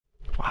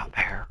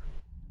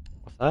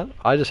that?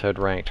 I just heard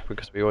ranked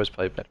because we always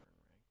play better.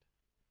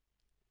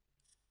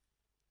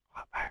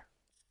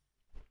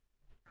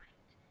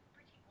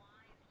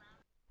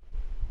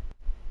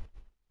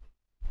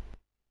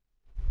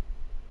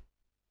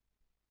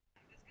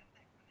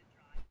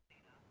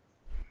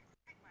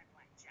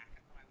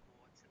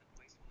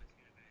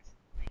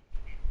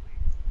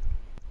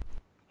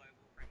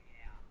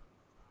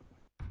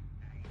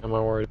 Am I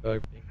worried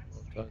about being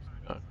monetized?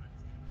 No.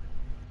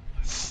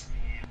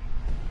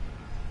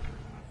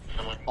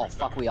 Oh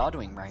fuck, we are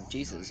doing rank.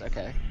 Jesus,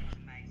 okay.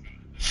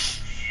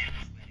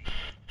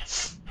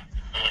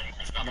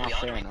 Nah,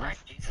 fair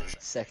enough.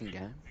 Second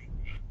game.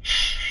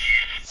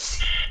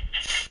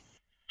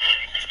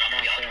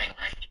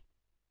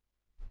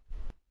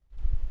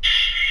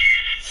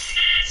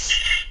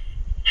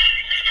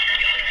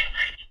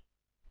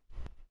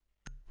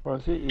 Why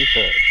is it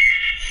eco?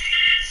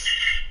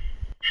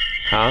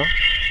 Huh?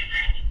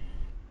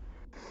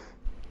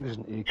 There's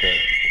an eco.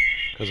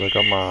 Because I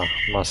got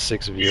my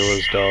 6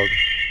 viewers, dog.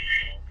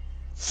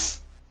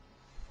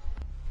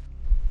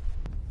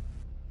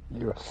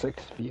 You got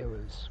 6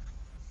 viewers.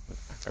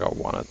 I got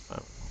 1 at the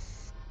moment.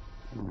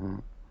 Mm-hmm.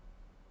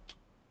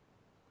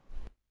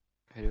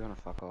 Who do you wanna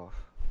fuck off?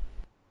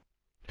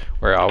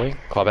 Where are we?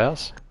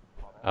 Clubhouse?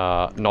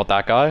 Not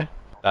that guy.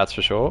 That's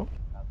for sure.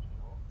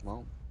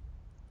 Well.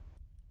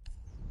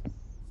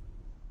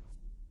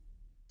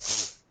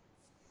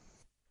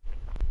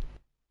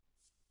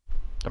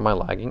 Am I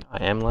lagging?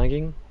 I am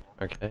lagging.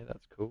 Okay,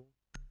 that's cool.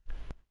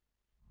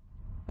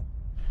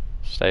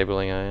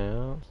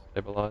 Stabilizing.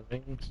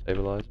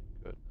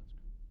 Good.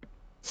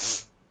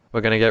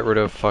 We're gonna get rid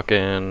of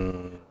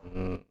fucking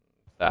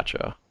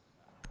Thatcher.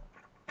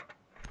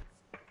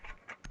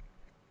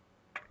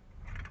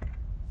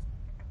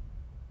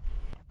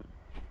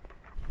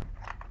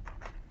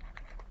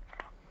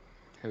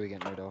 Who are we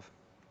getting rid of?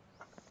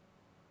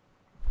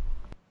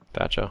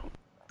 Thatcher.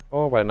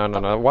 Oh wait, no.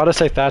 Why did I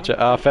say Thatcher?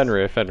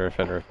 Fenrir.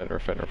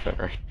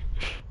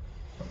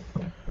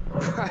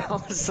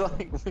 I was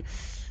like...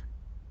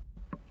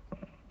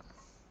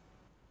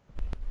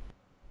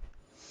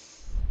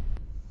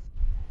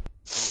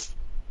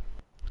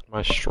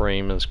 My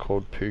stream is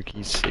called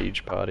Pookies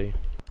Siege Party.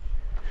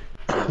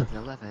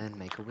 11,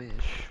 make a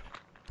wish.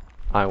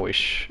 I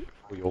wish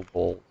for your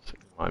balls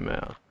in my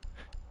mouth.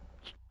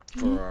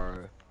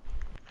 Bro.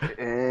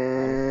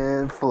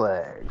 And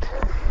flagged.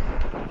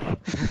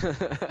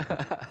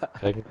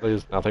 Technically,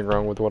 there's nothing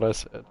wrong with what I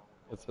said.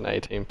 It's an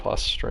 18+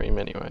 stream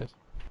anyways.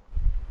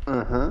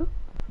 Uh-huh.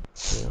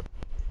 Yeah.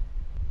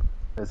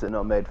 Is it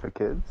not made for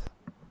kids?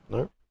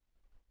 Nope.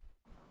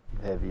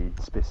 Have you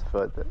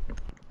specified that?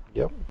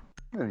 Yep.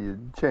 Have you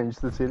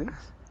changed the settings?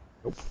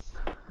 Nope.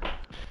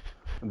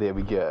 There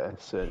we go.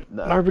 So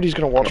no. Nobody's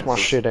gonna watch my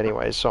shit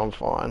anyway, so I'm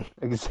fine.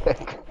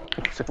 Exactly.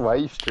 So why are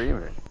you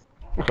streaming?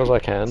 Because I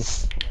can.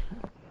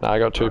 Nah, I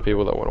got 2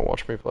 people that want to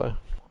watch me play.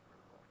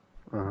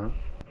 Uh-huh.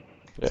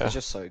 Yeah. It's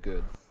just so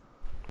good.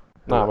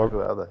 Nah, Who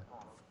are they?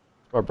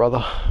 my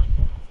brother.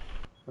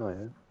 Oh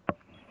yeah.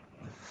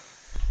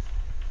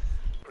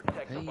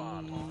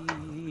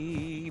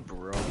 Hey,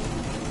 bro. I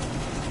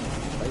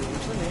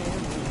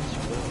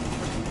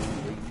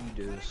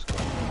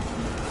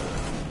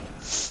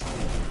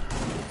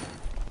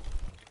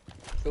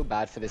feel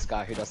bad for this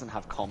guy who doesn't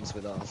have comms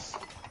with us.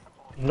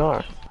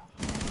 No.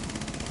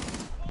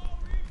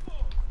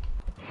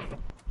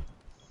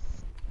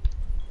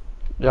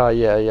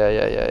 Yeah.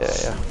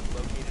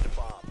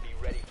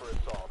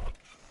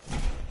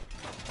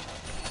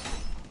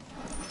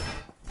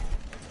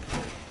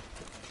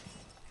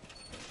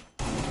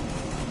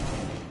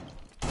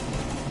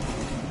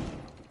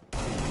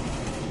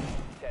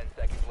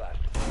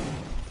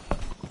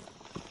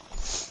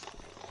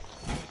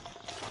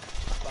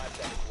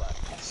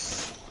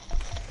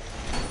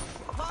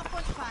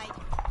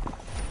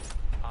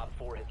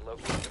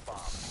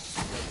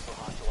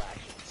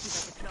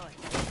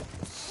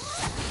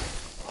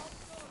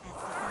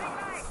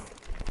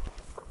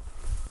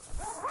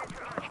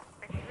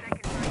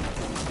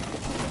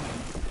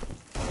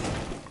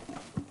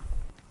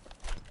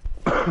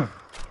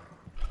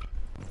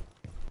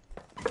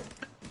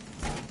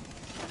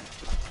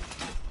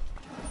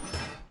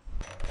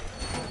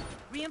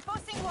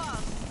 Reinforcing wall.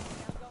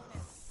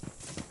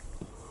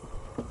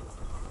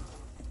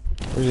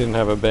 We didn't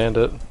have a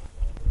bandit.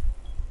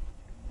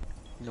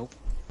 Nope.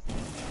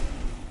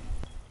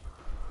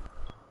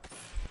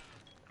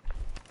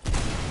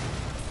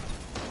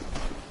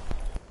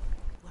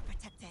 We're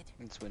protected.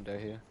 It's window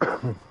here.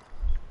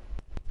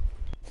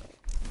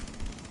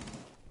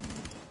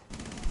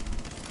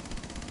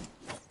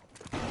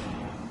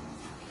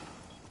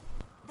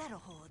 That'll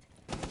hold.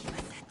 Keep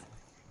us set.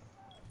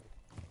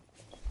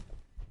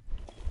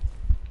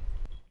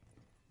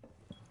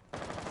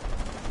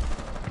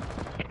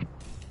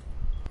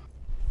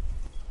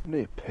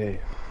 Need pay.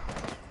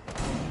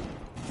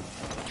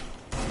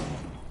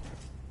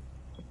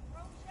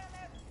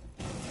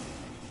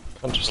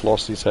 I just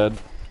lost his head.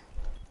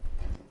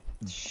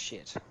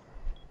 Shit. These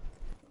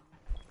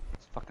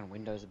fucking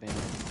windows have been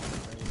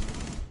crazy.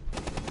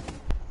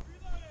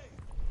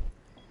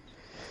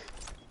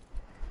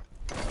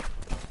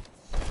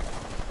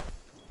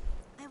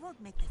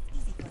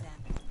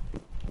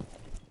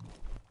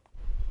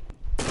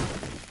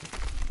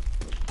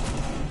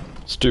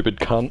 Stupid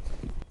cunt.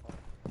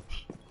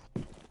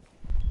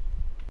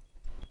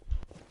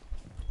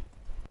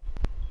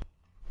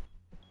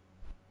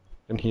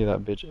 Can hear that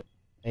bitch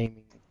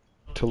aiming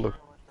to look.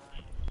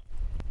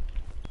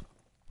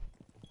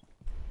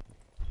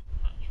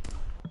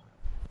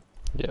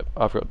 Yep,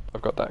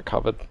 I've got that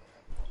covered.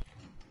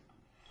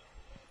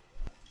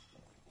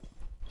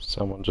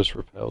 Someone just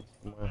repelled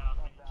somewhere.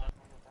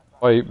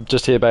 Oh, you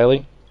just here,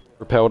 Bailey?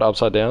 Repelled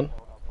upside down.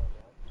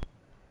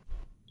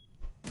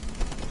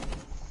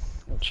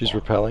 She's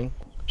repelling.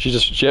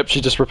 Yep, she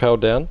just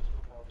repelled down.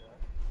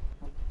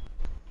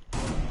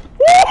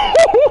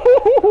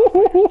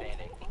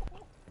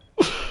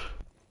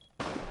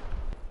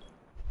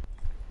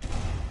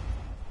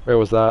 Where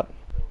was that?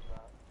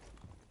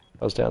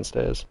 I was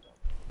downstairs.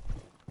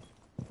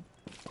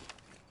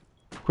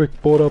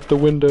 Quick, board up the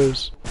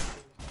windows.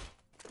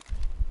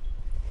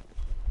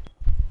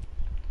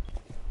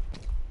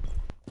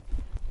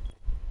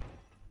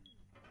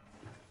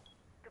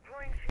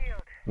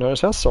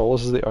 Notice how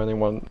Solus is the only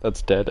one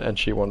that's dead and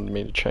she wanted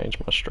me to change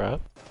my strat.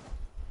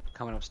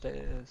 Coming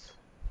upstairs.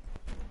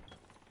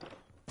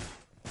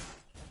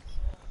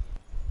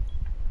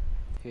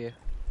 Here.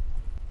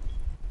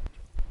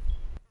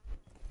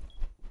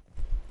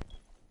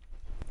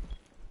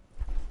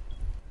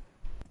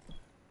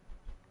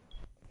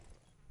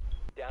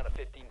 Down to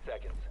 15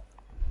 seconds.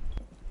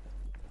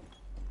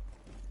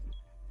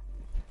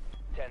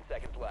 10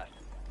 seconds left.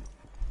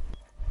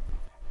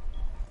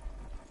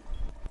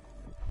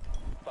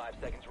 5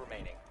 seconds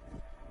remaining.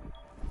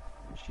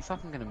 Is she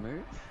fucking gonna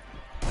move?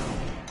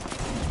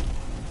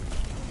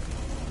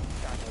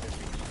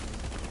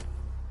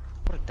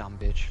 What a dumb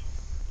bitch.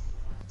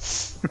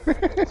 It's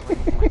waiting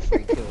for my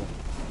free kill.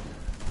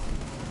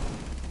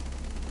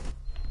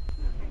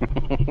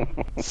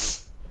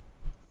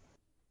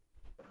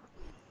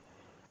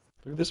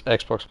 Look at this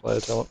Xbox player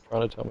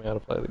trying to tell me how to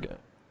play the game.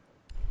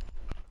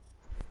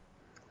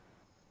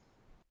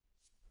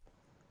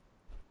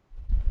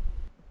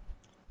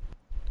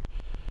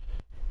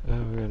 Oh,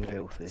 we're gonna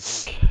Filthy.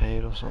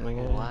 Kate or something.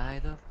 Eh? Why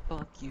the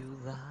fuck you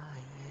lying?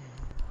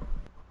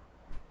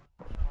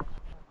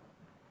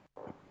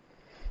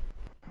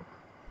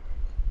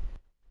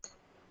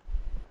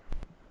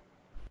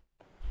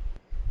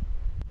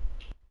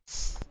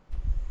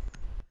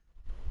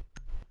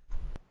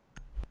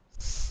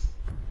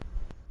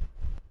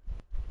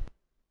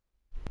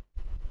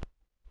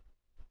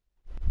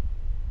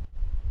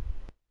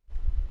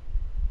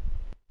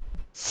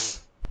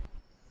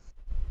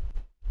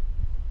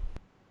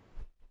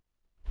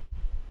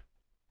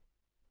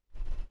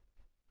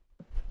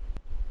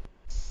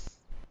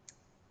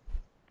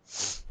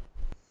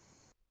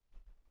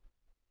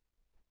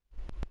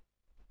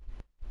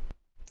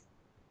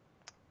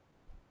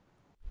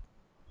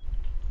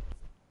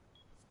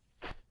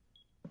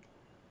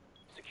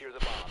 Secure the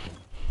bomb.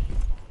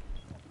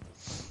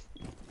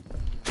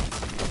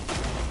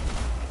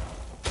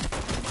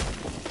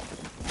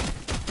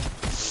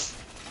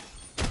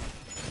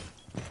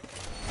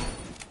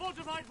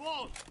 Fortified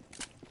wall!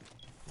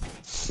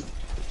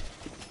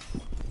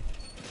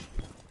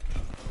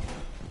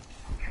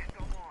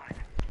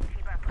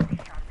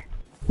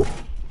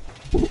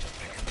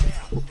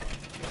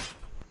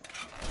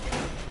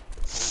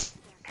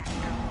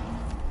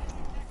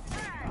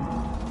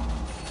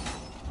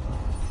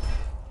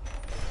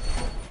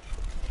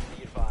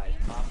 Be advised,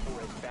 Op 4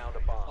 has found a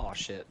bomb. Oh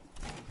shit.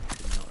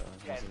 Did not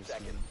realize 10 it was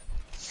seconds. him.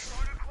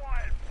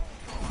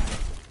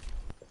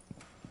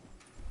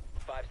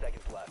 5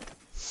 seconds left.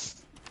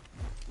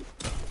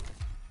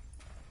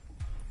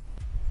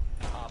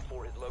 Op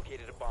 4 has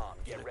located a bomb.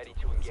 Get ready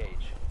to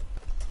engage.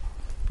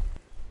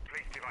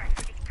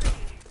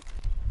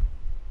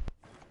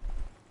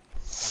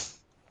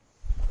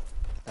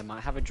 They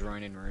might have a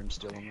drone in room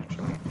still, I'm not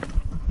sure.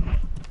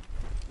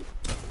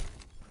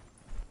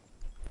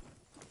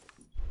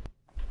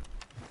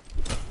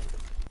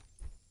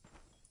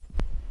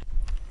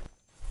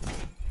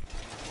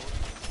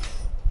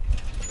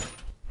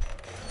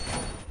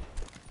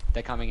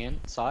 They're coming in,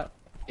 sight.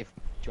 Do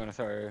you want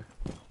to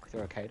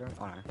throw a cater?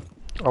 Oh no.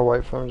 I'll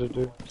wait for him to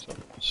do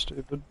something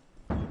stupid.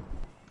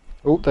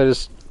 Oh, they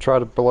just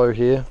tried it below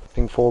here.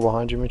 Ping 4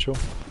 behind you, Mitchell.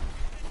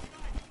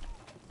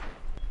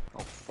 Oh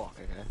fuck,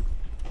 okay.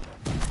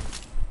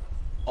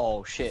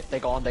 Oh shit, they're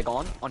gone.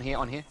 On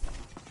here.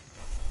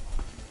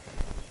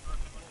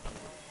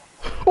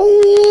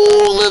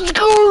 Oh, let's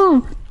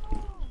go!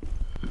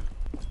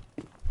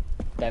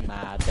 They're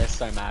mad, they're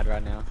so mad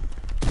right now.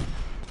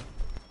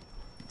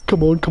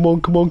 Come on.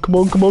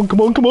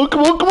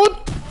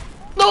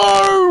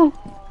 No!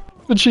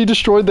 But she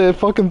destroyed their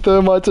fucking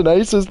thermites and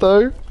aces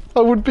though. I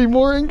would be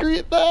more angry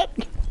at that.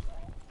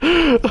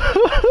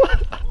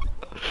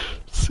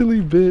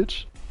 Silly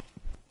bitch.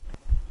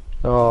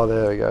 Oh,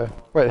 there we go.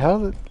 Wait, how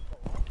did it...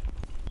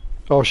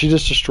 Oh, she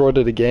just destroyed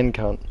it again,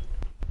 cunt.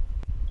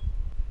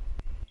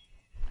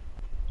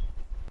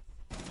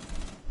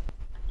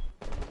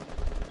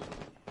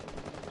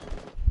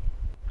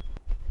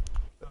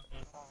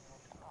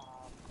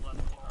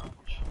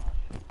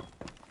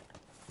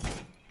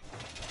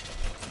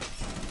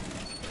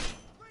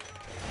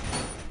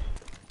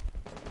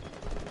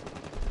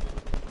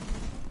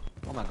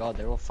 Oh my god,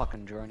 they're all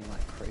fucking droning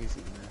like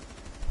crazy,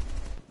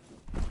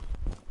 man.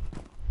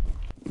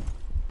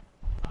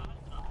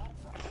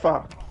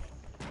 Fuck.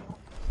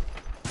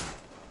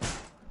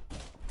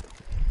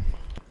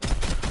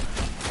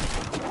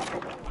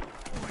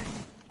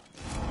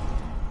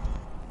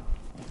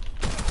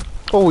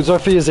 Oh,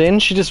 Zophia's in.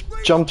 She just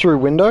jumped through a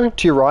window.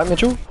 To your right,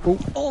 Mitchell. Oh,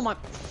 Oh my...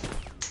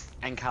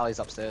 And Callie's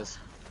upstairs.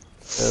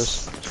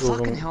 there's two of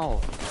Fucking them.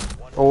 hell.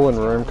 All in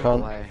room, No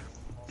cunt. way.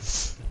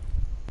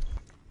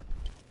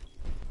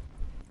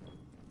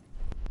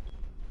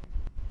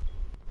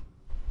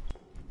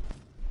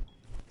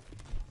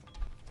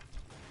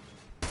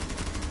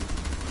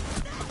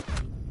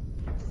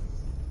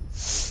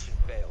 Mission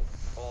failed.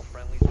 All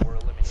friendlies were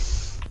eliminated.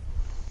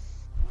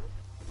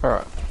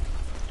 Alright.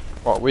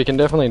 Well, we can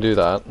definitely do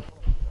that.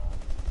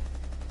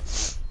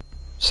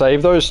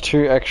 Save those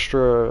 2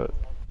 extra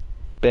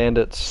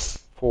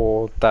bandits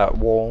for that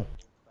wall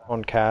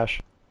on cash.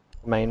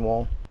 Main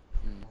wall.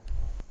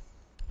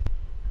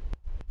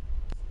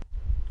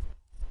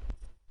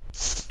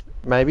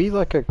 Maybe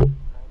like a...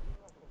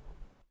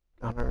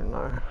 I don't know.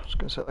 I was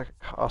gonna say like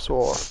a castle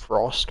or a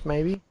frost,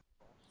 maybe?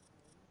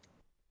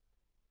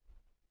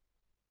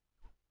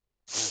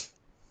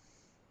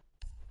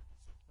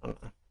 I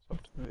don't know. It's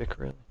up to Vic,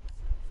 really.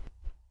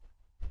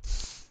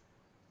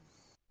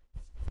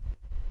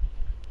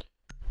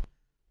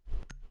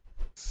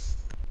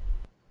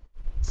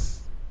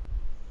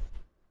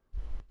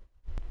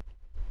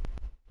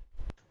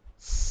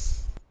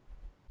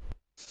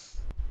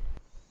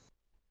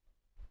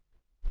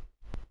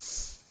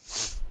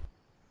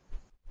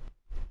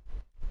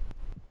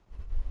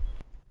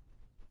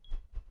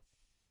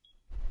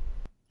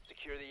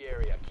 Secure the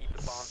area. Keep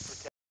the bombs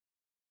protected.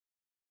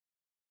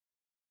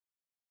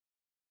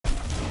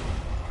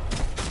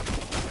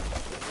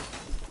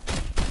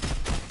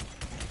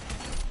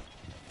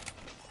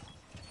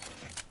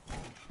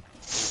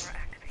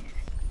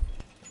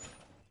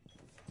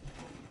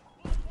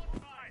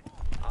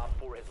 Op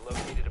 4 has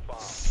located a bomb.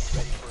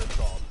 Ready for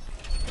assault.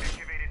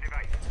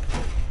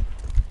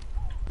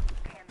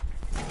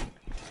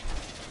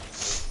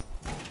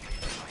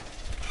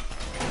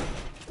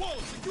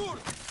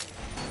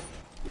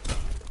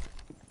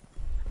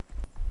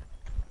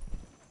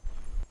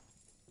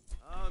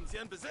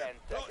 Ten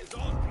seconds.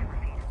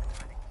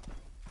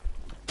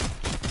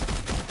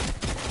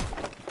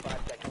 5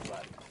 seconds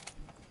left.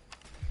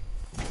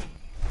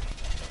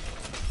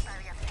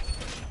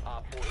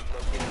 Op 4 has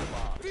located a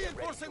bomb.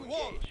 Reinforcing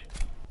wall.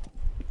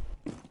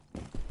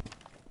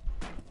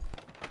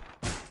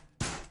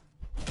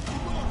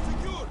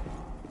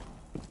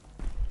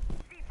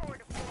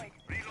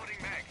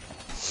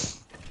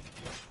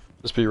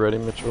 Just be ready,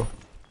 Mitchell.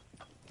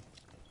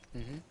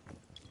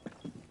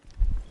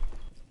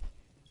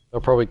 They'll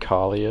probably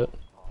Carly it.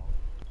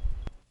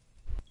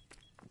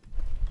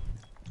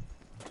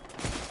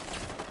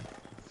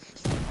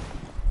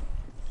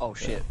 Oh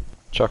shit.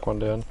 Chuck one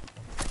down.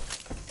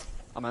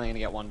 I'm only gonna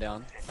get one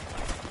down.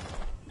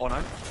 Oh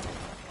no.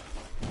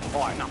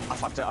 Oh no, I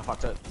fucked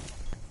it.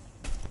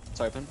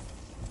 It's open.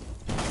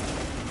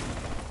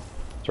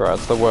 It's alright,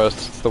 it's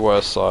the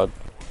worst side.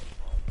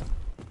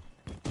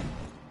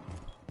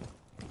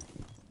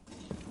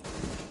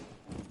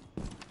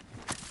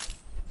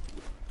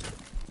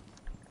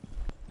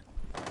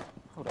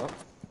 Hold up.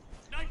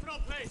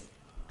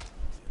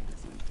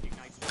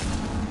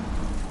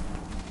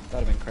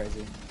 That'd have been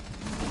crazy.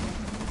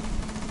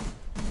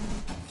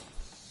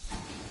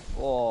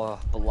 Oh,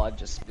 blood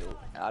just spilled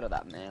out of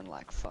that man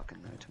like fucking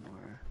no tomorrow.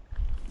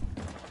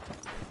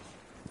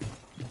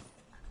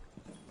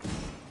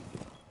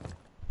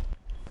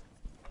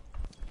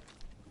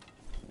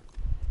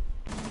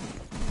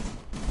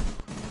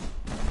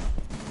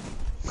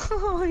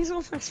 Oh, he's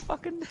almost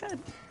fucking dead.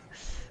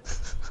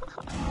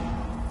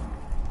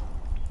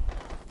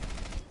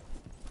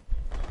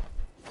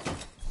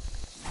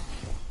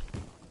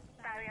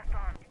 Barrier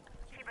formed.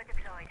 Shiva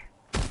deployed.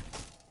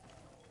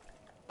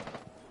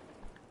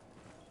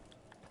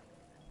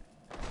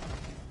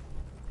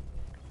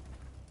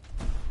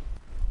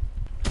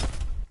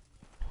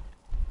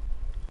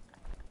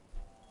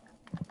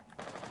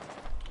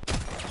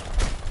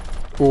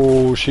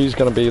 Ooh, she's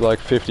gonna be like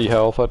 50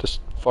 health. I just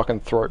fucking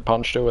throat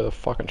punched her with a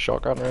fucking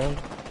shotgun round.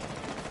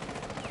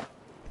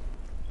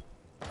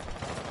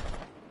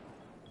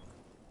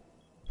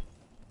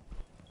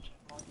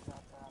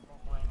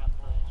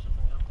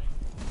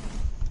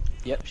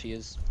 Yep, she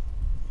is.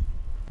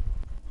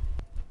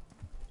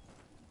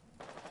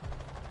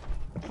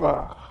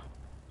 Fuck.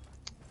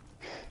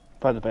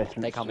 By the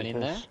basement. They coming in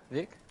there,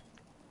 Vic?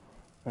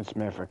 It's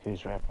Maverick,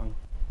 he's rapping.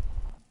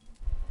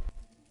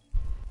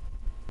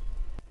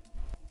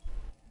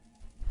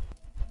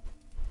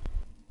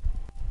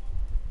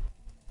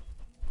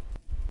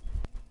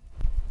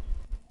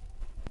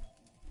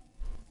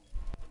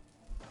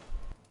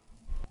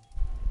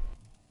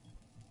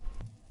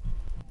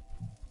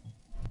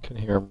 Can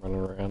hear him running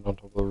around on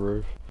top of the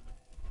roof.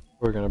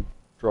 We're gonna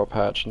drop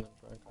hatch and then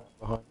try and come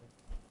behind him.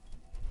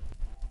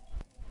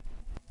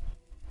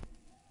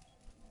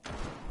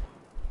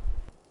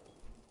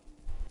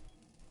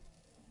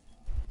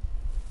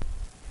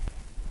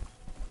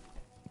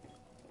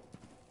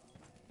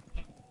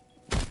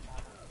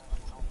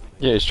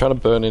 Yeah, he's trying to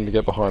burn in to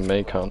get behind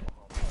me, cunt.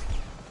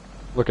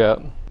 Look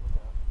out.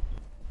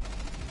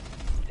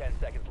 10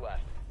 seconds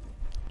left.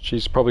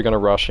 She's probably gonna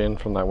rush in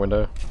from that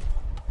window.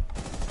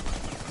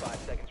 5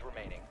 seconds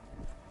remaining.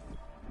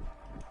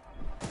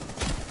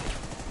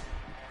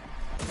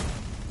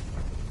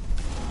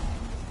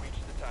 Reach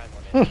the time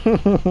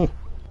limit.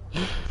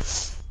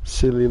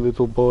 Silly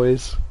little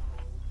boys.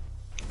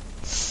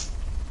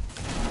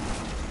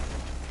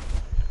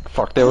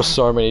 Fuck, there were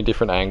so many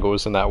different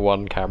angles in that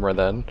one camera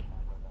then.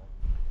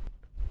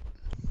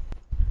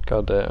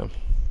 God damn.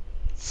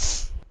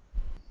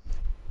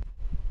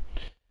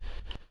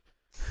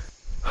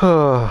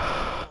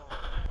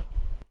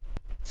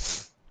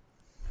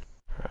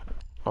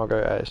 I'll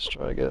go ace,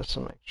 try to get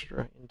some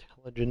extra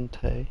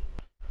intelligente.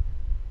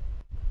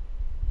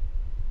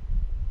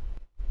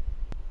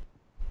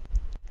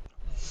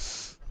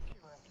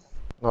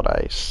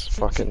 Not ace,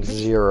 fucking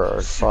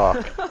zero,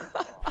 fuck.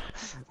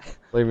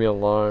 Leave me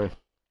alone.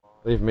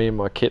 Leave me and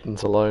my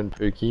kittens alone,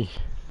 Pookie.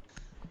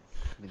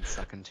 Been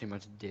sucking too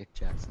much dick,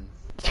 Jackson.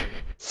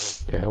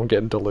 Yeah, I'm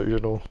getting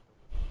delusional.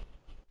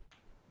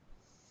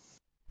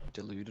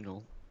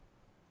 Delusional.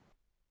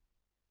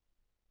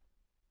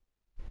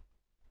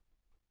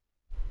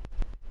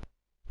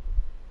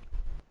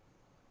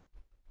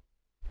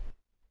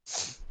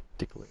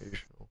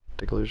 Delusional.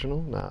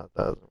 Delusional? Nah, that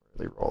doesn't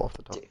really roll off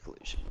the tongue.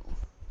 Delusional.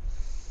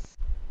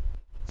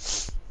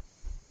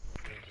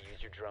 Need to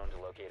use your drone to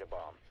locate a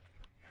bomb.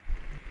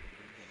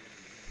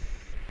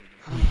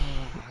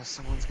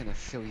 Someone's gonna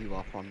fill you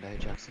up one day,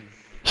 Jackson.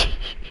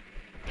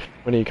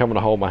 When are you coming to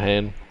hold my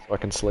hand so I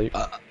can sleep?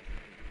 Yeah.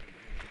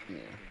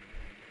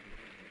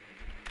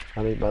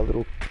 I need my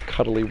little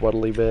cuddly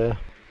wuddly bear.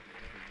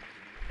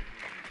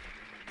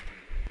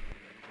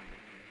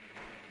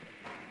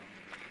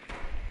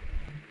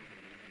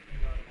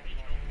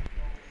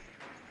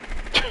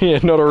 Yeah,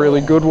 not a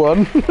really good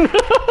one.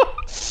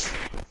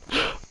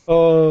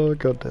 Oh,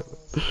 god damn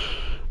it.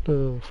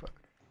 Oh, fuck.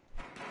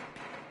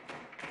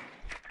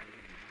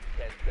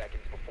 10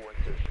 seconds before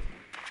insertion.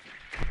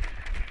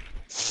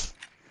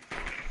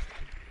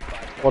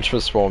 Watch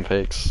for spawn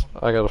peaks.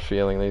 I got a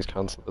feeling these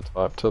cunts are the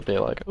type to be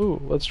like, ooh,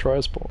 let's try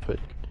a spawn peak.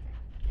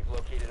 You've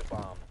located a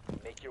bomb.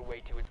 Make your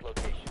way to its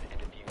location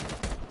and defuse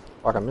it.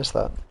 Fuck, I missed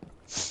that.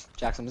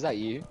 Jackson, was that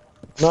you?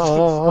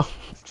 No.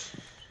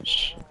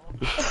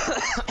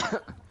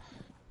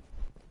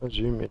 That's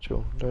you,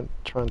 Mitchell. Don't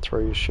try and throw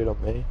your shit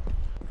on me.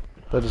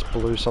 They just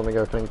blew something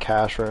open in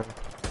cash room.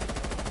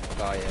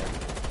 Oh yeah.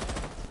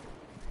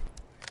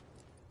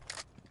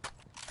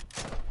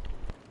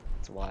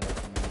 It's wide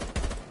open.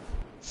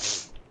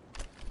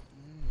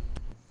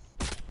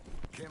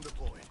 Cam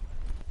deployed.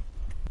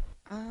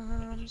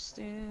 I'm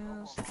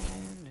still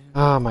standing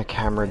Ah, my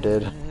camera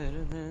did.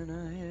 better than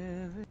I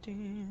ever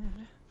did.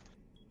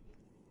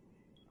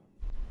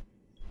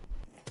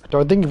 I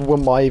don't think we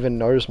might even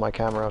notice my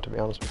camera, to be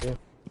honest with you.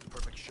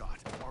 Perfect shot.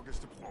 Argus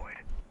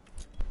deployed.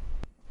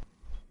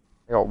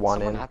 I got one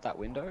Someone in. at that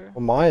window?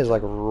 Well, mine is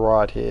like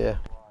right here.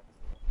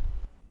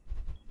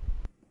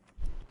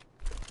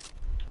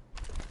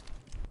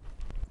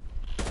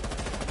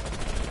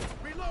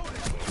 Reloading.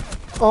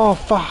 Oh,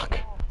 fuck.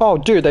 Oh,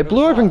 dude, they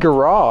blew open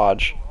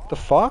garage. The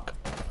fuck?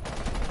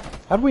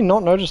 How did we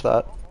not notice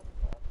that?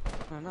 I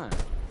don't know.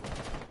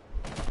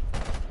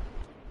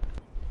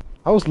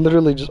 I was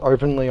literally just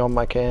openly on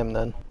my cam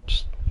then.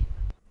 Just...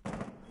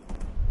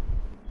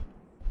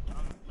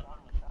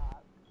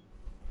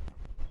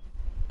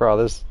 Bro,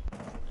 this...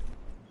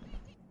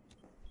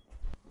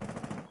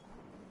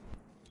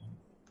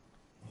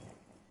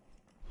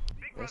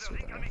 This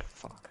with that.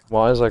 Fuck.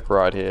 Mine's like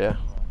right here.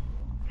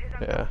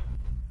 Yeah.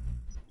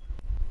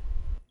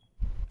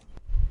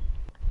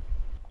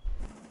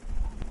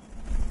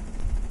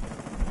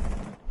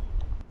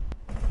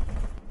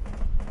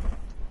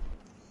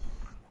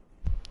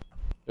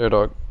 Yo,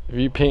 dog.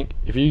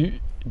 If you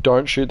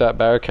don't shoot that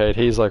barricade,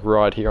 he's like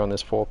right here on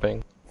this 4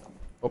 ping.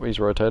 Oh, he's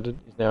rotated.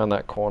 He's now in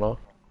that corner.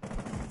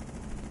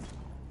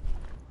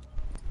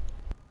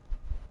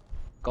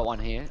 Got one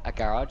here at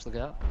garage, look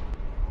out.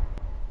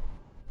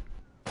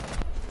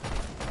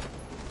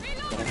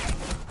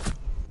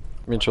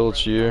 Mitchell,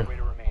 it's you.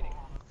 Operator remaining.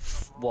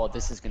 Well,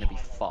 this is gonna be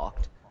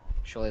fucked.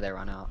 Surely they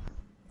run out.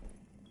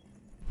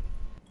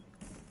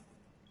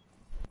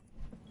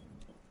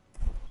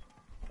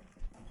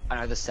 I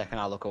know the second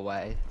I look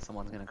away,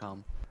 someone's gonna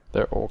come.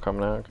 They're all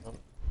coming out.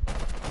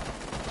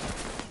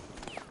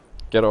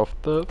 Get off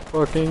the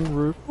fucking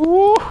roof.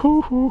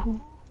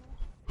 Woo-hoo-hoo.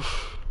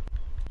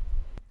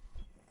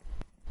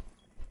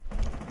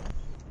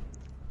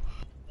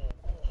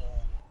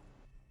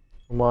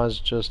 Mine's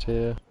just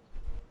here.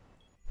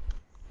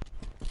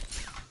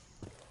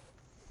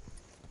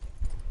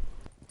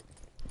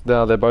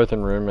 No, they're both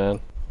in room, man.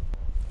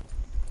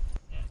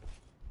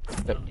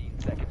 15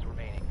 seconds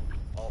remaining.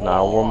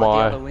 Nah, what am The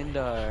I? other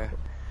window.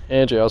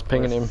 Angie, I was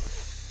pinging him.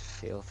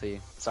 Filthy.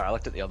 Sorry, I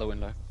looked at the other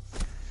window.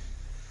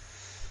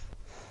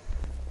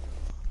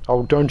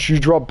 Oh, don't you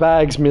drop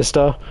bags,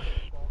 mister.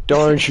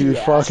 Don't you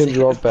Yeah, I fucking see.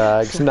 drop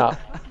bags. Nah.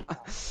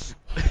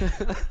 We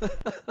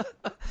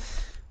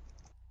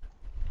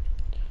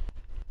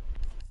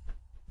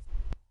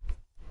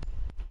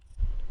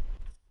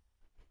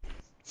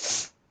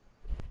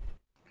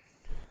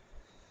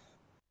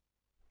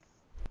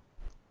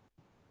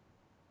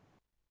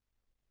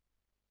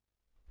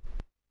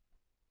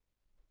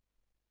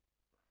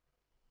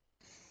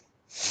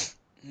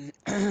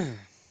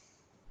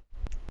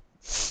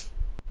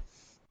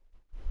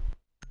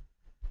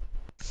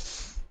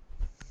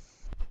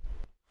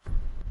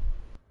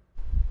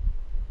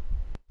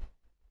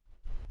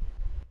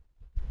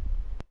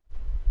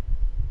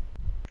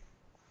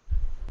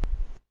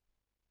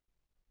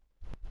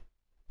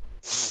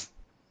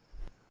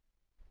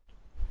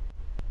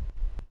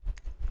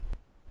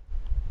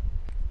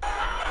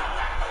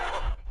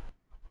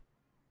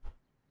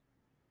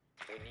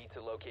need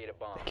to locate a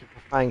bomb.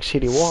 Playing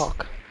City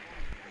Walk.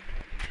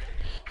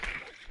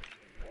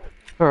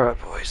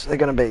 Alright, boys, they're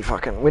gonna be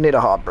fucking. We need a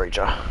hard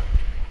breacher.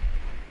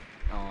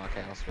 Oh,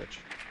 okay, I'll switch.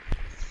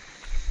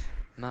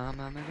 My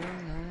mama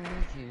don't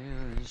like you,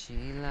 and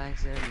she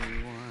likes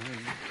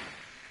everyone.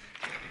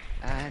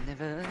 I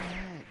never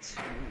like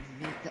to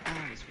admit that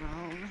I was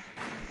wrong.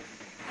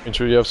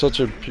 Intru, you have such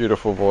a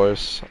beautiful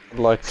voice. I'd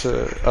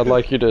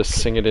like you to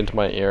sing it into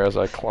my ear as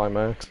I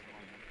climax.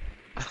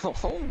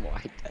 Oh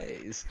my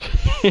days.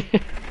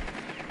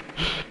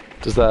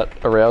 Does that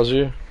arouse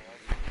you?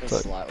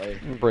 Just slightly.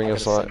 Bring I'm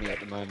us gonna like. send me at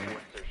the moment.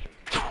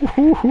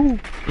 Woohoo!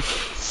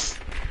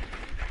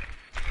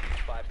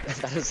 5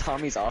 seconds. That is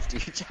Hami's after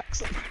you,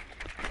 Jackson.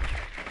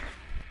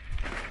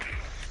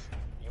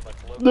 You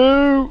must locate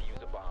No! and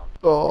defuse a bomb.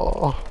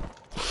 Oh.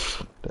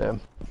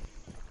 Damn.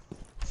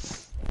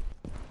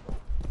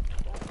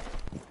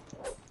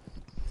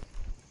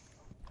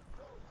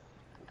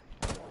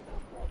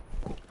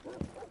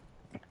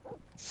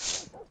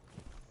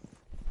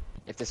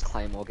 If this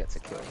Claymore gets a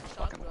kill,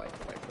 fucking wait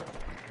for it.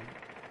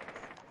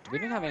 We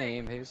didn't have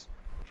any EMPs.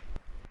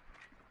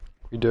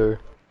 We do.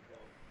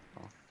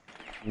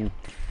 Oh.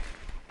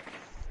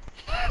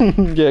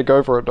 Yeah,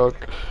 go for it, dog.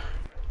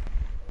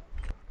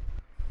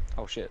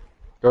 Oh shit.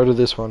 Go to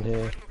this one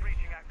here.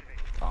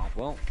 Oh,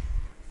 well.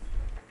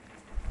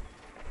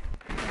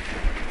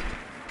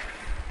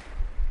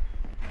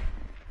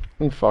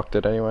 We fucked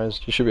it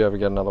anyways. You should be able to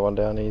get another one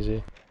down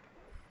easy.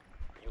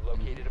 You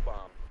located a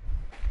bomb.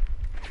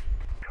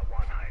 Come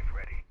on, hive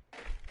ready.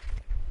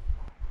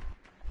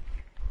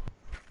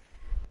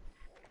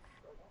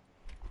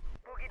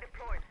 Boogie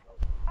deployed.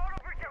 Auto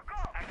breacher, go!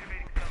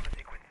 Activating summon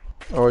sequence.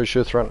 Oh, you should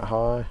have thrown it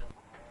high.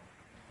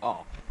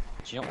 Oh.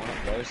 Do you not want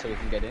it low so we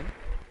can get in?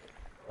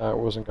 It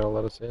wasn't gonna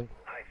let us in.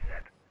 Hive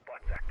set.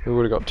 Bots active. We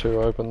would have got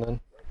two open then.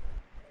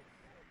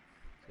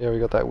 Yeah, we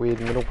got that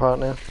weird middle part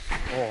now.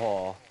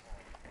 Oh.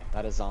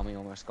 That Azami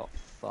almost got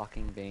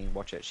fucking beamed.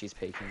 Watch it, she's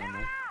peeking on me.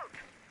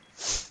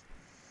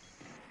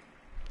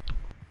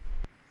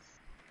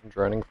 I'm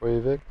droning for you,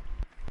 Vic.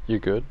 You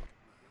good?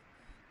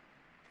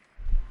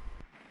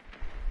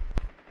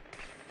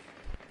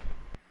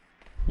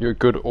 You're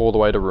good all the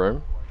way to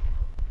room?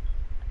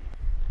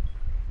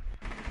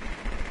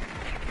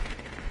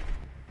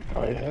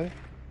 Oh yeah?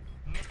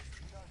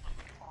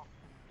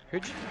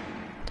 Who'd you...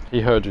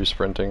 He heard you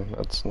sprinting.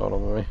 That's not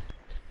on me.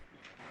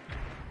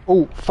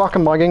 Oh, fuck,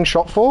 am I getting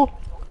shot for?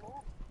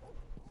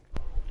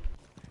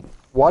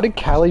 Why did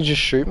Callie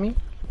just shoot me?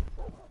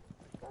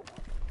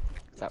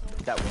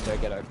 That window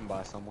get opened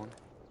by someone?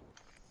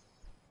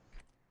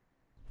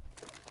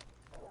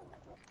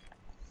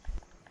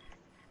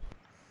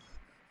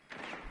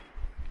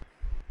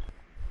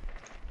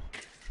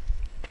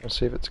 Let's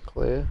see if it's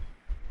clear.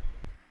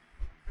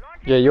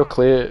 Yeah, you're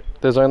clear.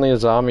 There's only a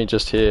Zami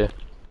just here.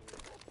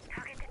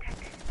 Target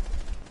detected.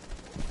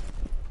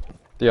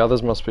 The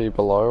others must be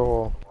below,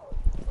 or...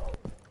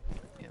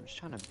 Yeah, I'm just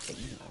trying to beam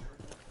though.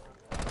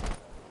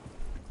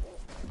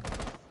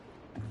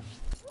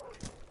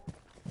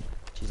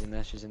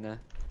 She's in there.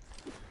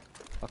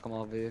 Fuck 'em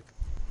all, Vic.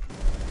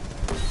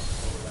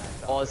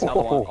 Oh, there's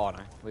another one. Oh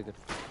no, we're good.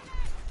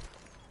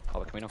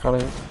 Oh, can we not? Can't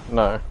even...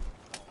 No.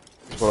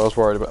 That's what I was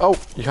worried about. Oh,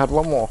 you had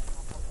one more.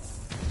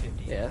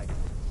 Yeah.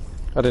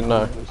 I didn't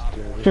know.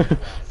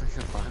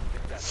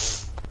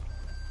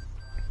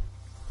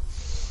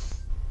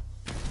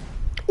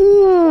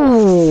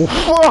 Ooh,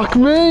 fuck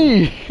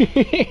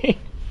me!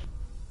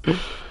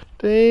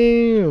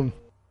 Damn.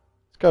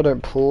 This guy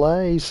don't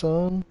play,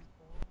 son.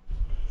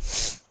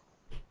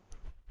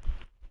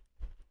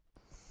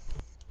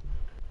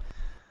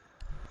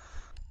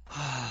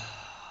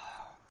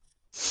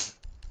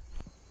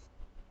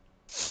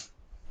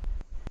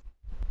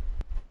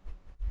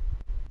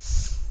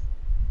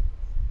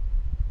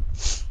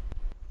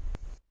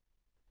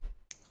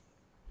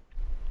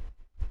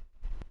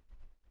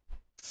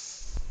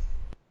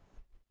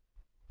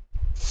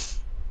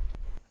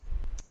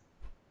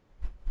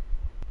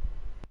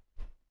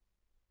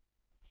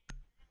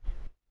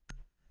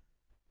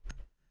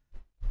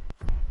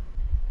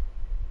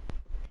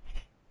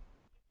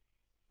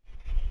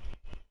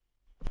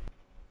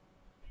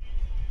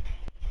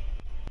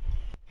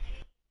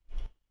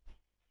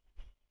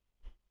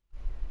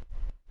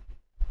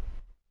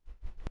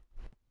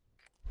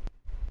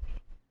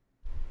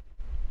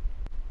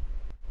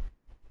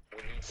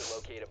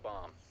 locate a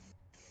bomb.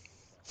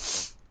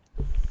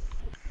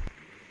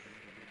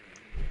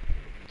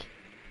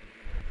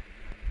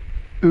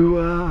 Ooh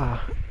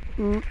ah,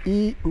 ooh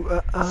ee, ooh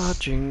ah ah,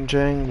 jing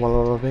jang,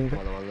 walla walla bing bang.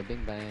 Walla walla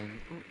bing bang.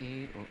 Ooh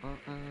ee, ooh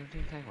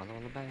ding dang, walla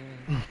walla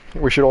bang.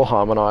 We should all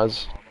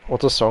harmonize.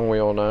 What's a song we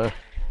all know?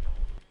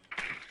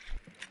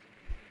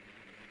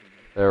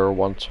 There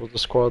once was a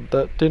squad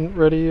that didn't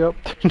ready up.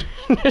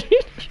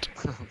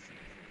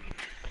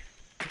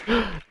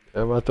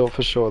 I thought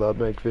for sure that'd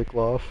make Vic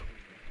laugh.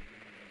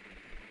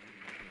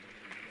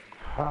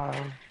 Ha,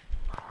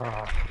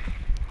 ha,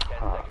 10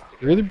 ha. seconds to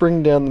You really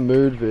bring down the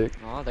mood, Vic.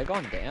 Oh, they're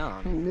gone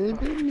down.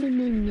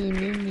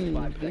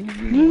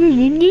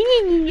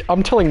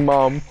 I'm telling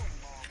Mom.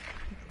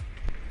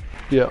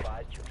 Yeah,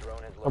 advise your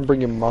drone has I'm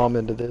bringing Mom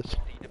into this.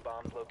 proceed to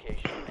bomb's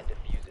location and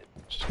defuse it.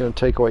 She's gonna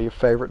take away your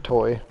favorite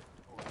toy.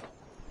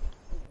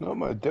 Not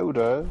my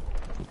dildo.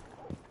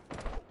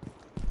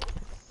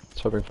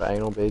 Just hoping for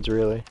anal beads,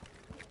 really.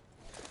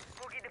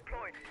 Boogie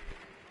deployed.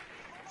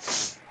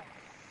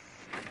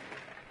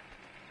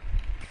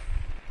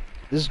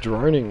 This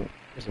droning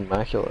is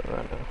immaculate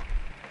right now.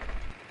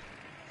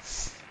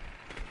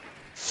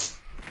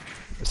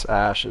 This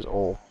Ash is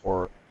all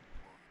for it.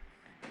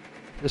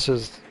 This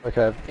is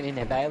okay. Get in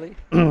there, Bailey.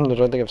 I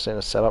don't think I've seen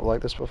a setup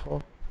like this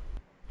before.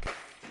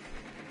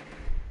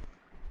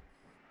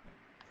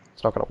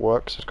 It's not gonna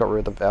work, so it's got rid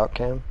of the Valk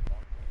cam.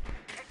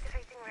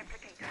 Activating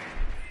replicator.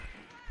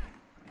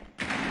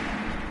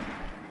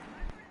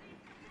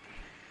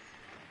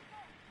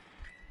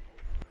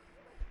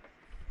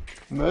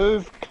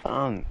 Move,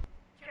 cunt.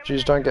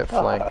 Jeez, don't get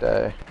flanked,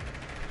 eh?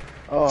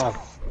 Oh,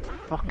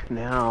 fuck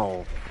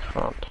now.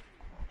 Can't.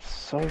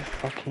 So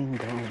fucking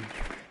dumb.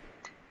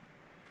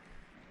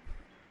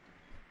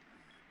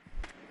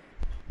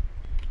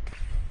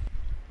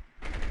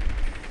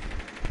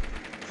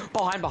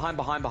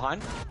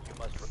 Behind. You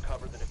must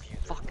recover the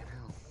diffuser. Fucking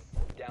hell.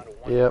 Down to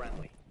one Yep.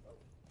 friendly.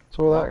 It's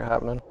all that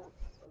happening.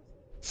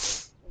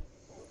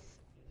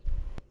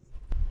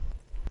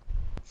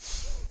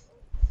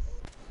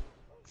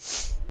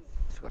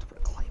 Forgot to put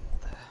a claymore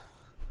there.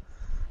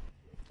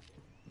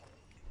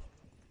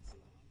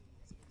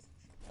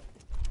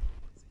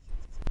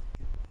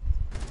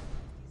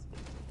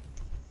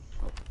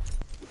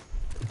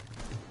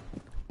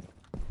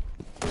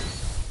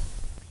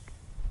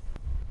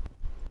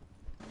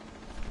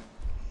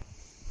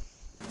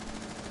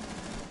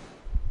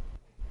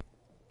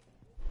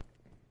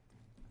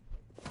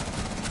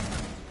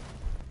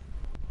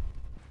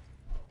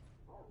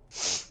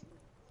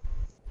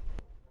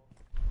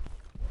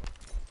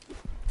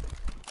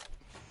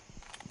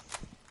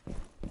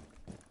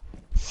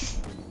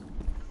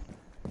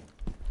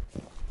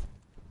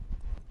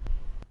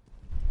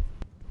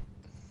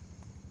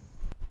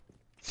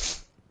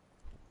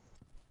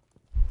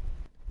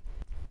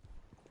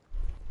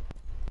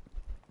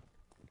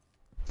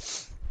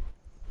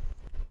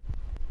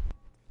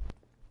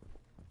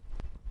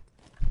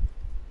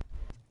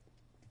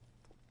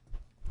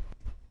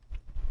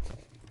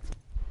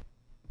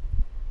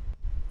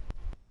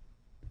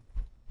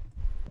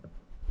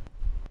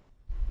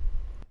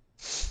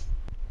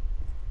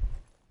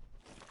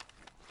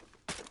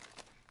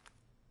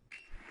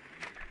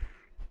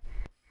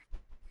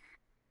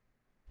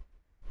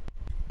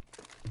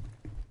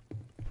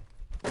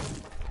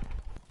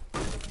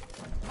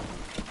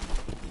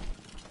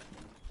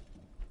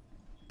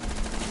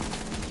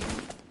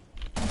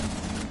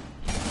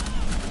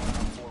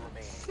 Four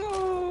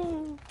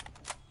remaining.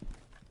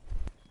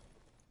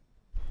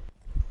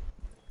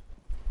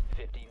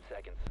 15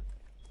 seconds.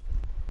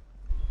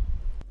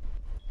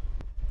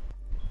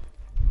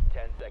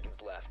 10 seconds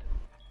left.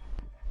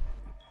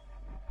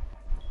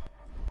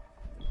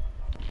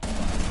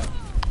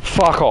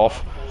 Fuck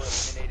off.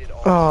 Four eliminated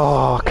all.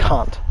 Oh,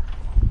 cunt.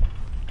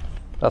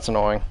 That's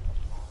annoying.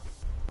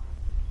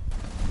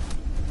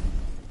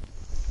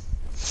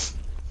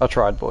 I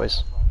tried,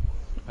 boys.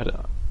 That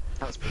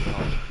was pretty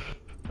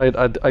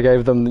hard. I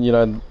gave them, you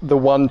know, the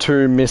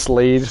 1-2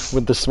 mislead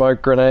with the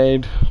smoke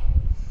grenade,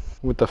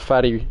 with the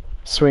fatty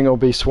swing or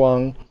be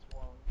swung.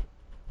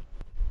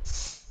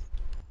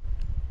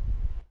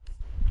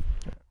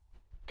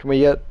 Can we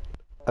get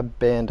a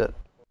bandit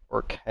or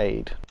a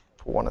Cade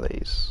for one of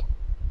these?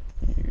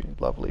 You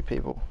lovely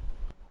people.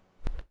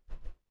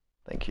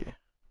 Thank you.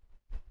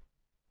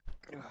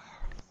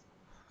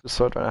 Just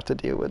so I don't have to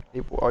deal with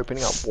people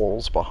opening up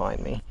walls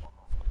behind me.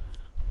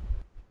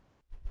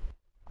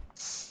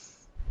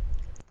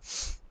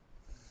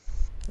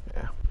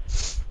 Yeah.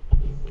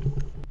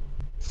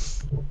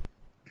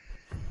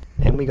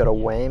 And we got a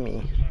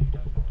whammy.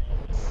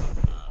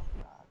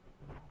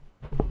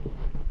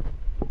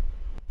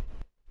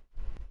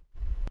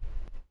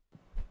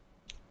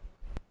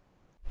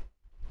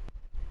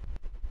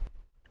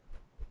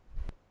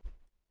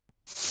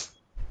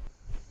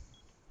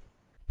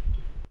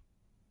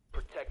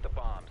 Protect the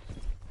bombs.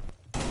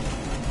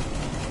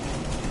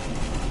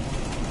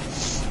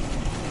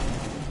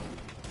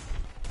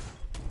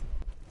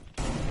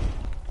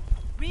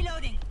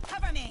 Reloading.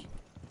 Cover me.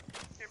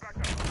 Get back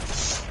up.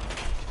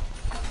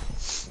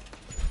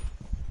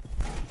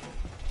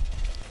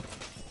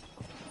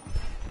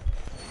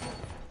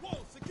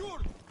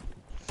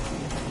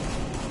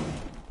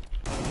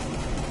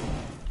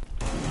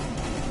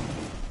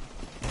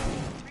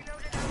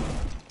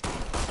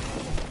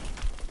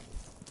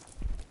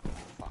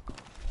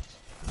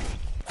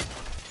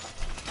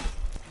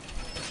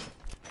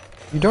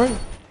 You don't...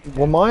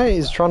 Well, Maya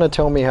is trying to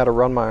tell me how to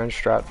run my own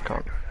strat,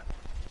 cunt.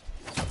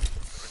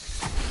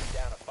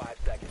 Down to 5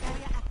 seconds.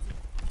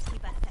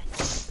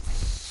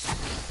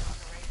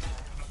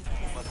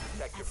 Must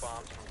protect your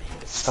bombs from being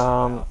defused by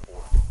Op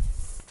 4.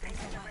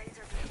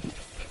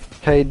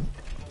 Cade,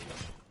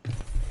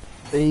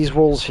 these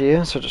walls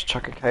here, so just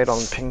chuck a Cade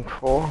on ping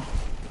 4.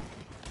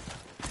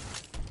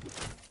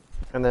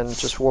 And then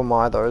just warm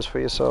eye those for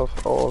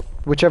yourself, or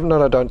whichever.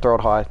 No, don't throw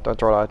it high. Don't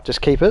throw it high.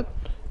 Just keep it.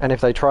 And if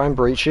they try and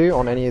breach you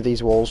on any of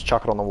these walls,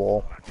 chuck it on the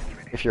wall.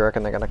 If you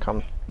reckon they're gonna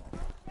come,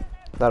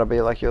 that'll be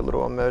like your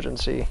little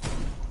emergency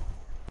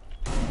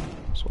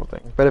sort of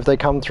thing. But if they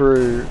come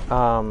through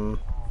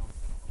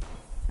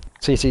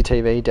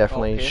CCTV,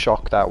 definitely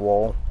shock that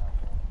wall.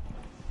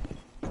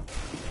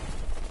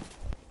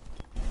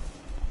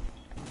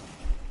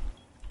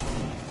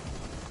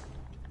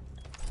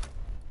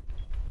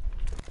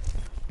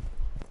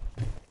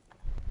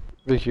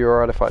 Vic, you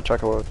alright if I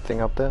chuck a thing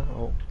up there?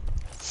 Oh.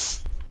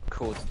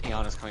 Cool,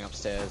 Iana's coming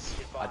upstairs.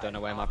 I don't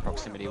know where my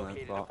proximity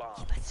went, but...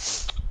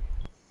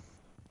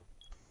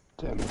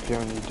 Damn, if you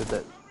only did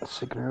that a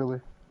second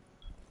early.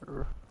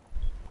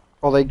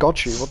 Oh, they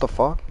got you. What the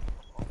fuck?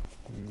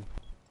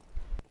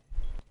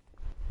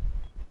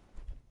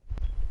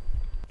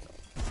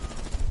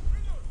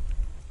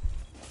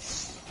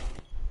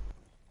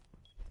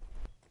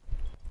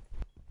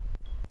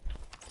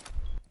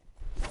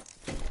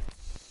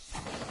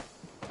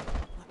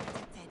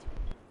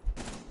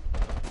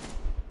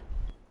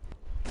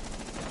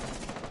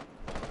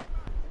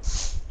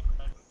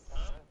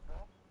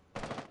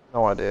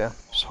 No idea.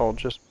 Just hold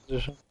just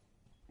position.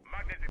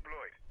 Magnet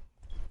deployed.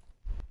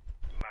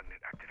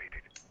 Magnet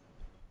activated.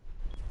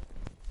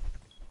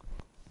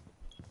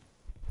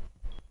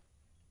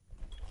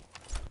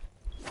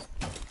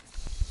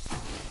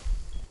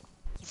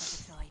 Keep it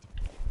deployed.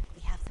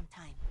 We have some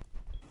time.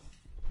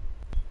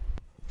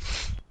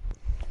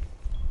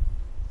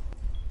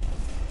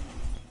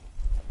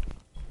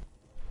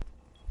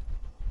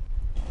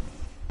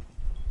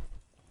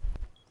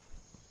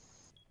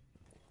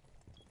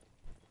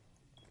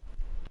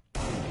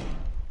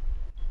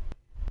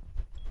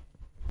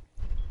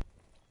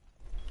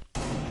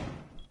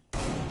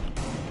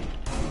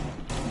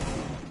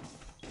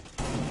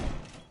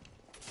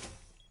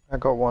 I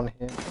got one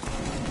here.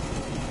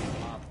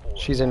 Op 4,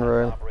 She's in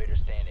room. operator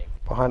standing.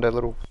 Behind her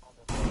little...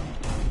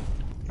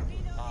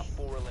 Op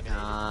 4 eliminated.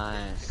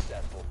 Nice.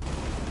 Successful.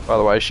 By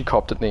the way, she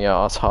copped it in the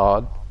ass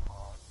hard.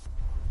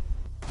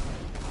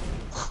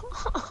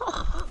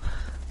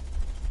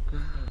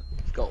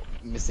 Got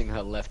missing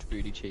her left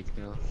booty cheek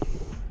now.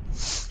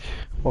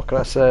 What can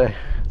I say?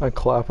 I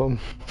clap them.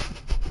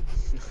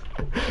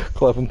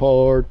 Clap them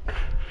hard.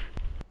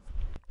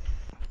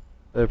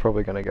 They're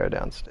probably gonna go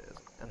downstairs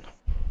again.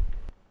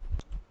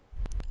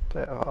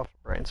 They're half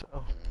brain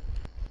cell.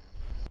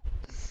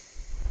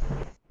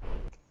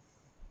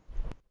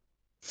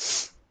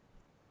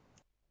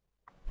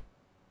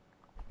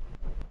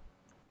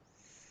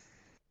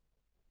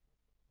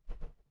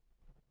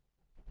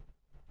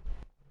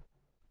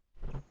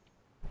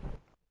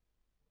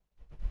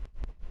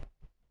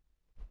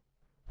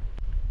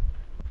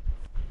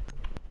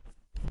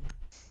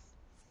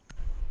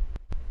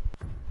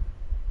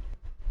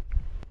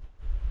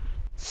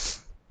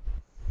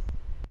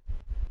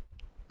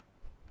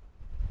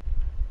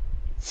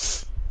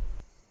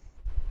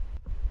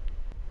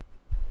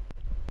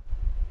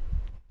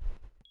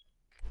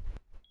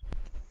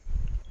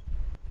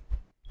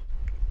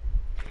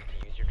 You need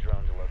to use your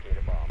drone to locate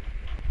a bomb.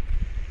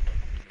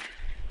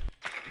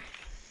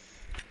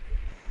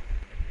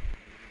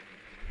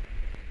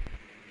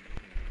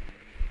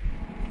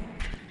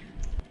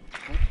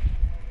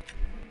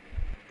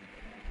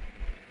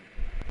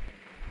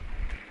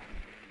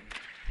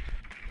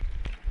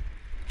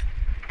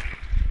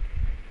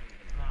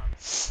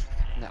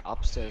 They're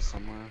upstairs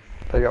somewhere.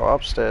 They go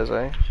upstairs,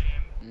 eh?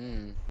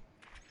 Mm.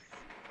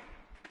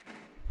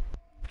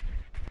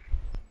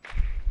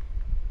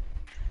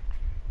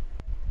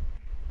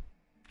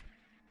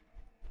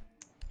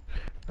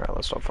 Alright,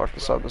 let's not fuck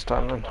this up this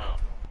time then.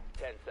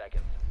 10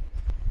 seconds.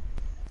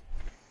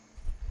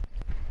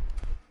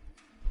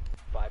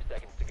 5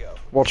 seconds to go.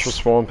 Watch for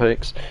spawn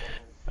peaks.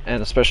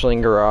 And especially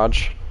in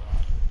garage.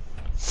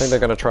 I think they're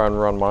gonna try and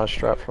run my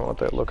strap from what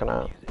they're looking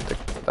at.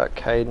 That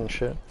Cade and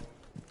shit.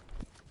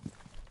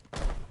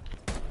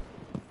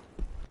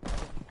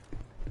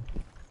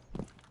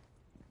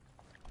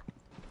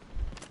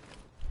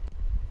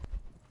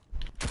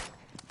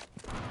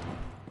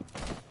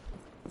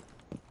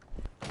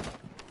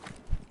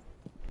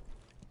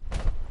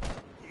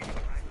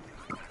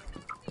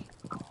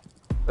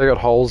 They got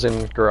holes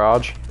in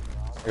garage.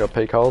 They got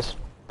peak holes.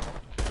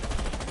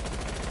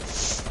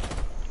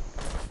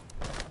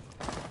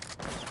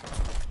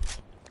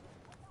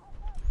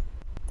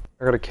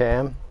 I got a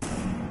cam.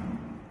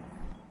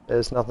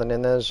 There's nothing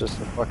in there, it's just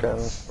a fucking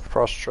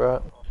frost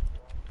strat.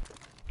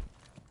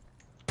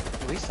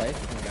 Are we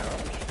safe in the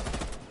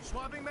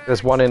garage?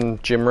 There's one in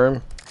gym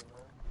room.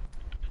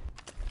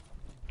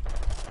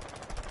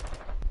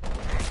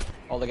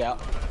 Holding out.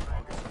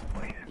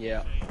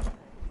 Yeah.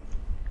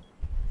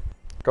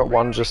 Got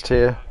one just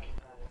here.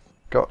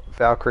 Got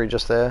Valkyrie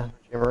just there.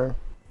 Gym room.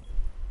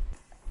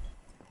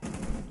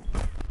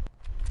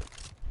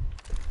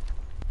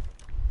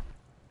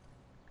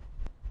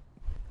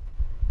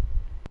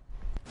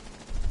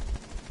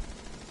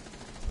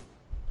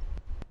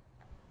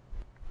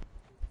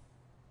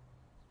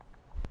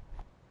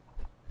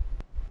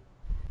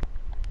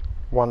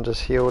 One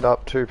just healed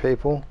up 2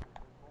 people.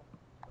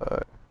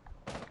 So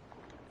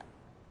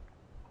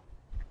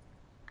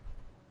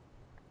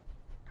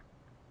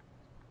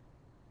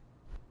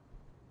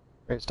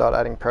we start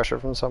adding pressure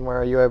from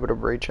somewhere. Are you able to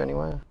breach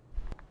anywhere?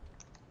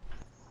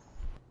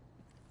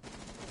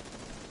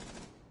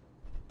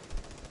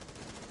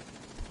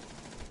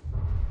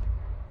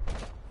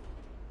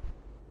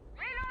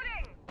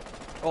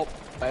 Oh,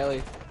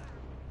 Bailey.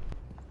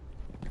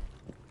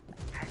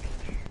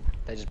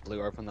 They just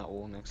blew open that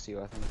wall next to you,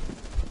 I think.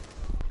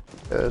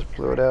 Yeah, just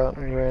blew it out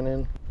and ran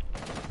in.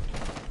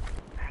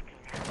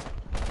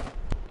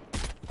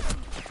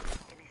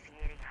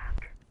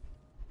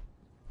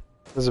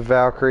 There's a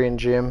Valkyrie in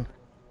gym.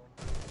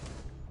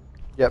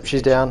 Yep,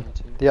 she's down.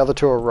 The other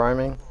 2 are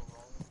roaming.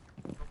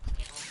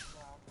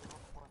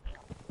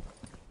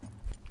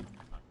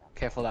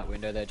 Careful that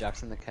window there,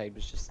 Jackson. The Cade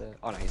was just there.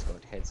 Oh no, he's gone.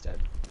 Cade's dead.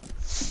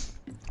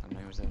 I don't know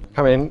who's there then.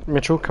 Come in,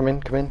 Mitchell, come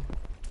in, come in.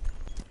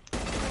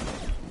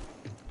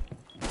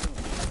 4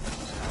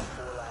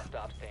 last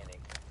stop standing.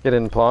 Get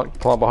in, plant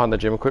behind the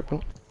gym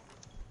equipment.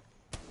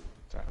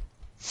 Sorry.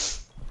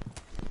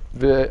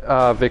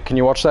 Vic, can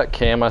you watch that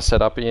cam I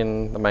set up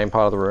in the main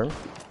part of the room?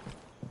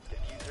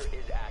 Diffuser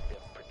is active.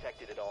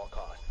 Protected at all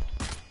costs.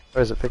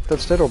 Or is it Vic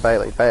that's dead or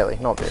Bailey? Bailey,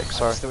 not Vic, I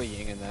sorry. just threw a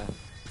Ying in there.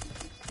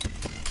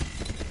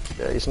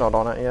 Yeah, he's not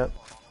on it yet.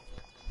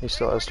 He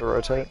still has to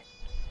rotate.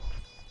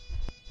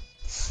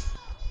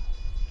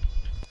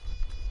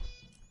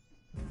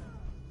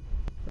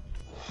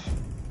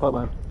 Bye,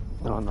 man.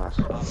 Oh, nice.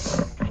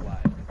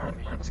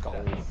 Let's go.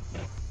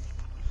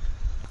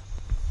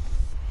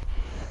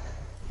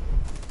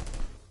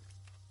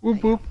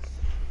 Whoop whoop.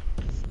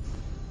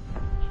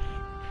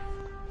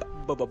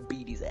 Bubba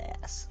beat his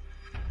ass.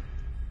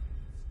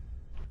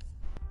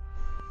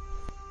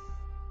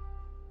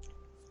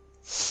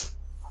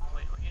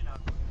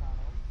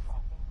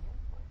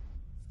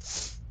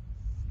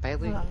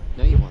 Bailey?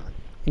 No, you weren't.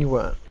 You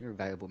weren't. You're a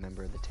valuable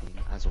member of the team,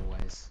 as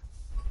always.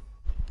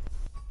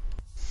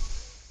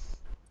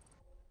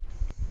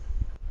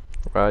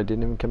 Right, he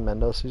didn't even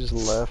commend us, he just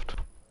left.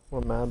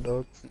 What a mad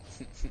dog.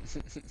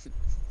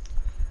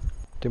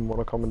 Didn't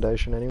want a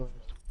commendation anyways.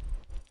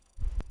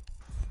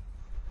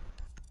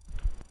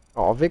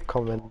 Oh, Vic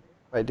commend.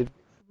 Wait, did Vic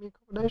give me a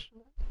commendation?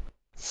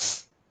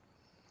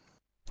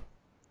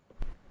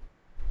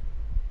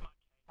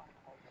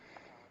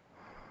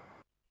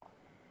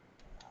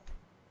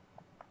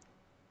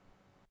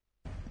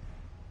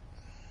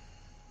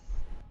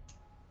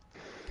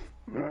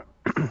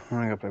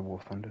 I'm gonna play War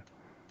Thunder.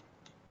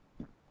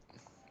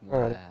 Wow.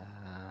 Alright.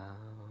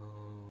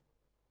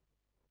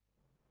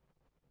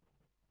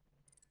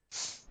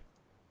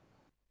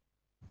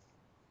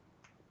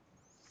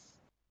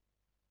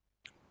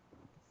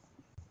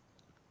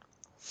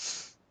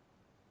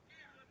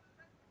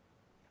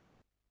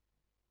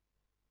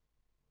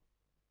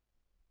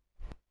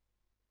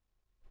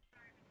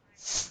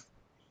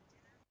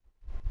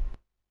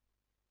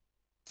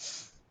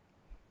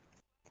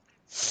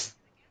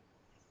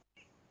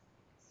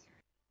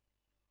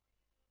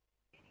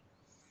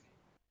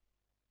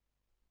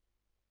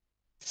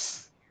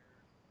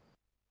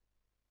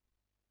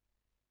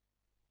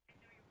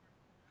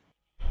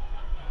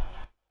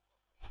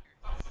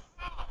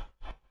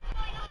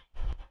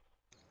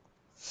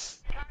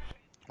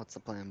 What's the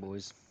plan,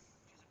 boys?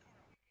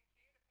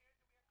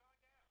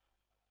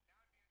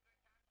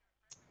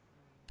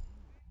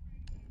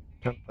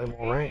 Can't play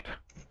more ranked.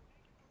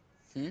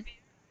 Hmm?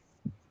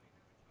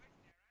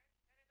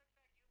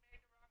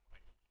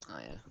 Oh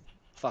yeah.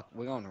 Fuck,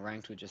 we're going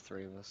ranked with just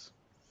 3 of us.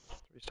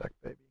 3-stack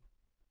baby.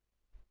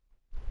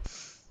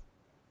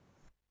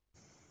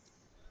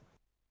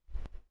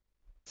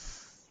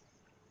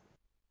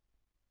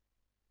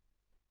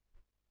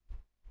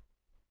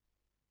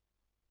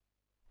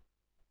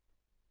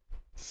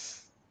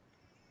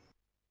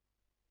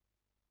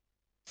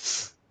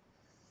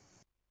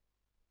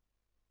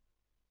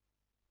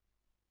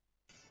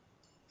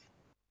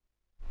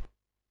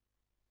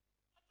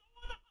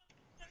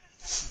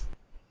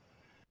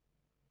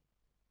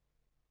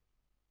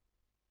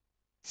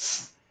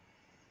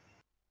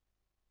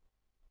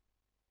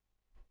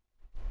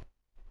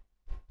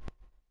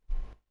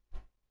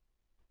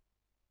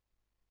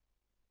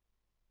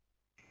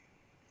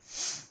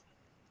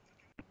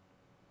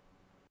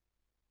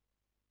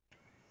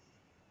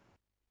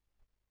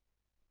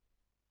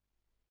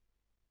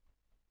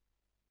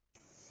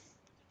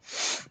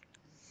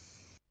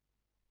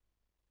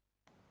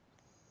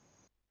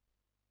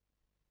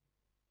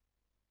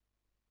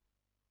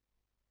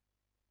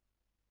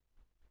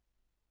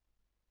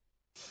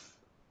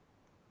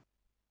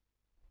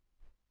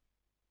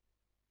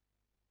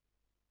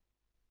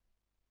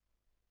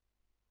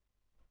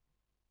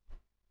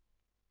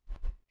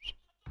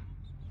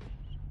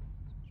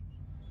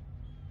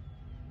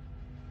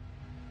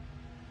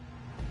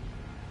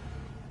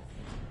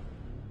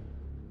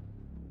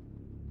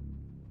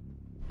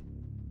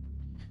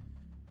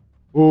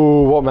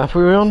 What map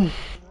are we on?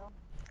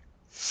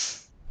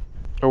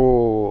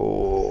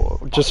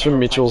 Oh, just for Aeroplane,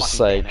 Mitchell's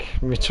fucking ban sake.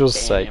 it. Mitchell's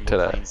Ban sake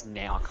today. aeroplanes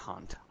now,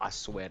 cunt. I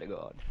swear to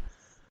God.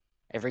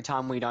 Every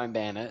time we don't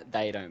ban it,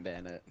 they don't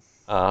ban it.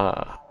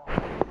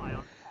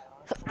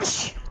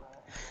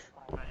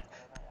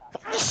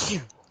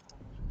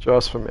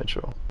 Just for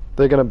Mitchell.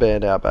 They're gonna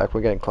ban Outback.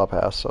 We're getting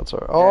Clubhouse, so it's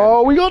alright.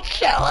 Oh, we got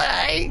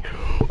Shelly!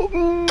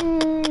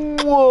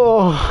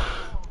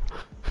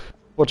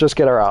 We'll just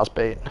get our ass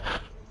beat.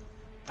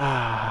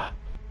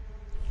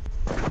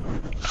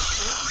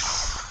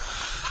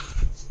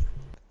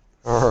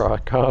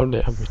 Alright, calm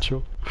down,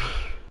 Mitchell.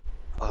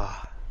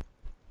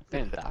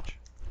 Ban Thatch.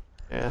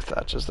 Yeah,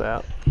 Thatcher's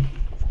out.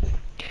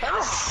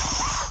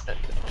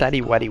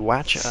 Thatty Waddy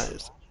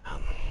Watchers.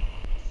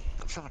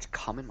 Got so much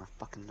cum in my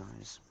fucking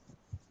nose.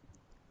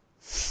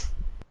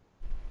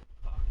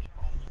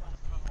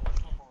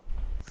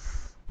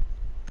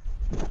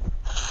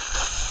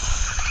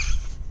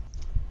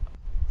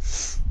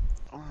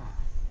 Oh.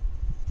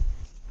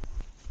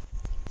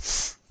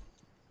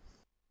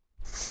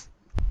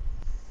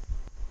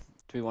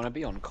 Do we want to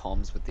be on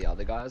comms with the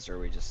other guys, or are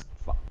we just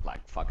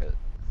fuck it?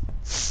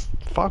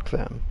 Fuck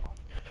them.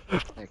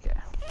 Okay.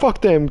 Fuck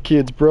them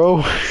kids,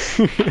 bro.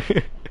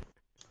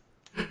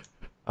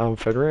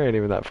 Fedra ain't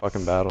even that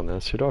fucking bad on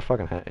this. Who do I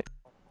fucking hate?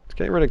 Let's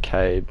get rid of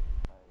Cade.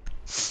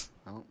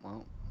 Oh,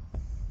 well.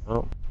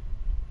 Oh.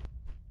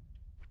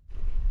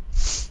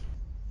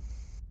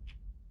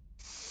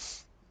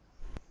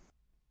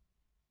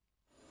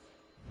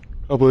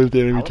 I believe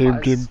the enemy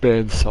team didn't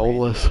ban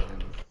Soulless.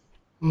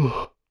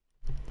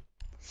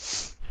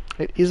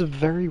 It is a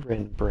very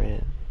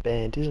random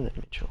band, isn't it,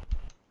 Mitchell?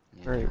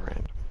 Yeah. Very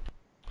random.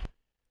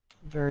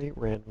 Very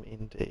random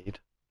indeed.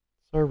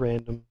 So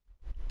random.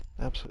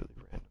 Absolutely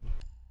random.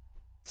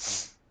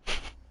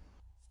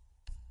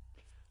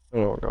 I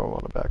don't know what going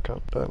on about,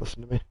 cunt. Don't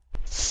listen to me.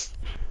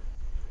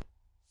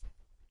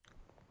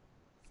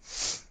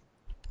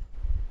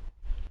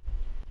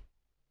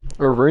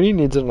 Rooney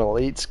needs an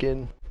elite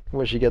skin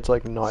where she gets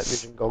like night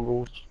vision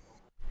goggles.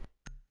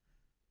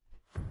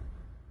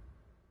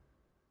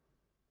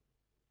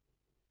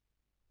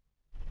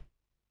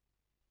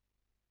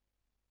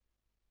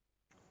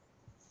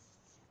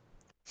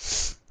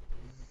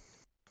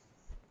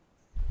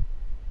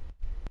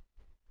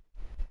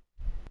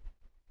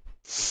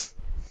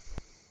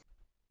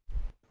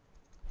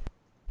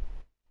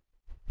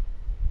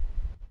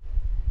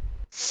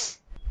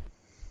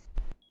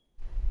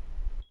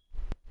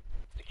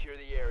 Secure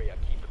the area.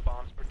 Keep the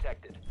bombs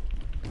protected.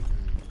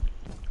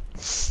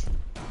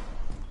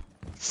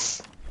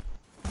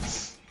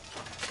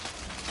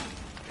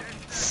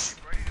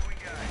 Ready to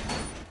engage.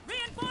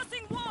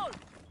 Reinforcing wall!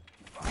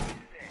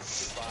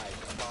 Advise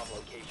the bomb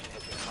location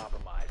has been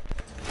compromised.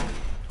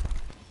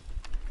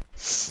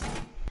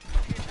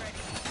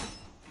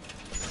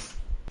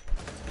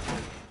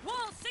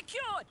 Wall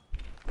secured!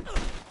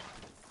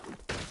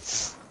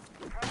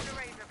 Prone to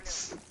razor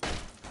blade.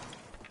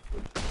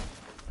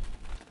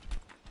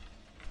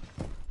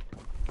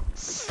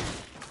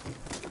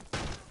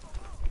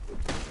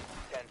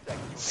 10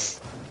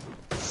 seconds remaining.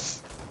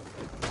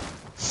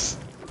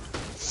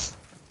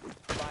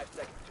 5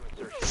 seconds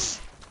to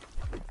insertion.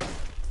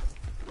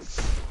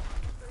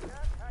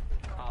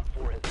 Op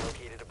 4 has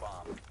located a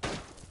bomb.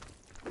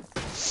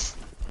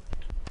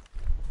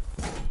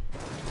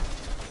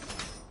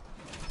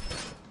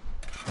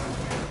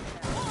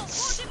 Wall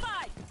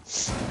fortified!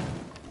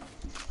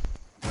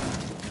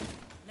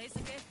 Laser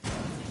gate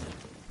position.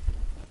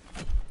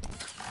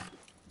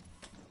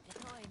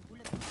 Deploying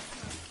bulletproof.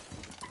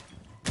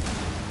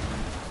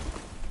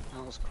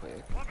 That was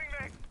quick. Swapping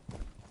back.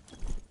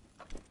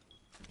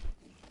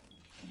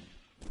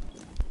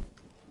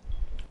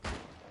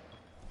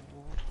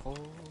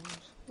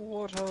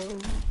 What hose?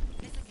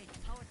 Laser gate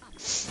powered up. They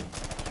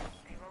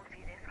won't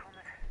see this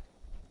coming.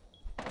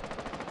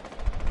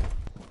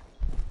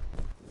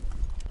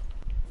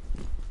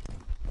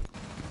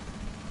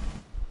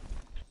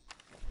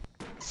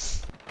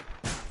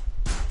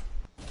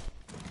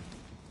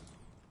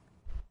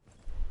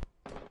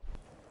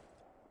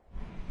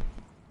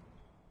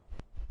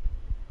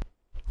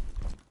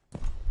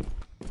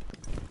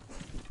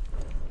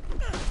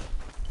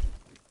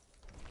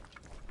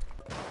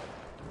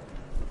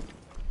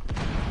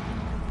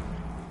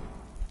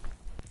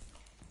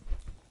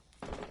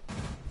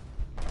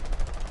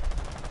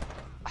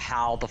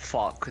 How the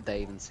fuck could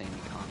they even see me,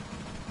 cunt?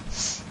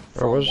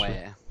 Where was she?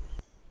 Where?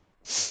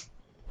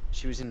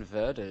 She was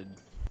inverted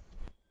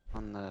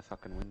on the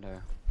fucking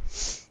window.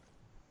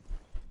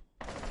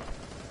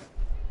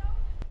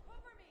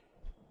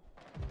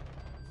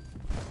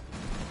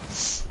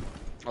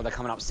 Oh, they're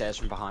coming upstairs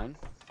from behind.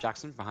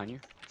 Jackson, behind you.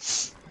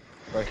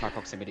 Both my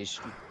proximities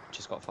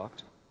just got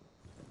fucked.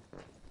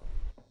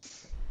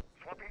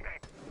 Swapping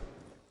back.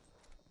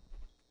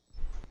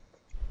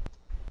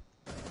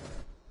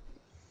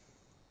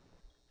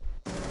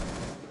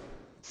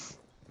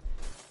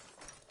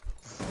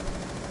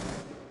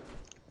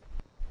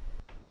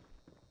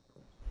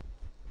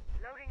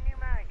 Loading new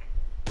mag.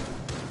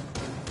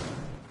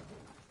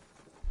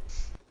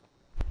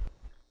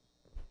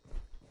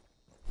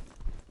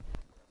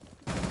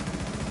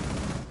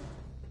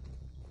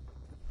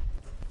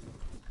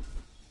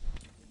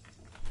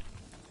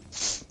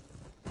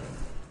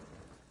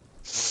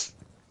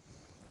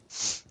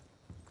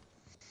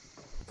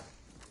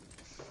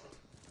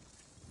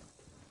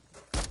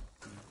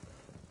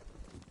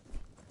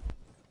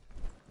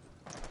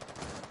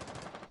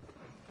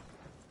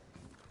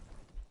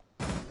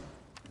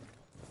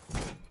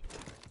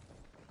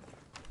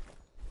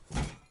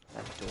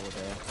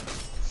 there.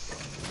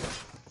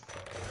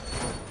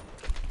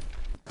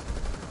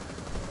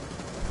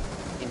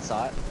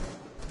 Inside.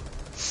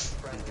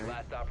 Friendly,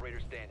 last operator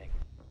standing.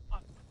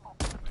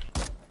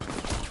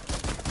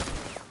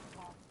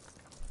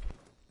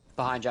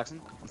 Behind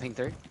Jackson. I'm ping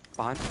through.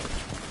 Behind.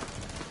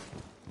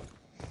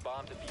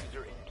 Bomb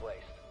diffuser in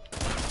place.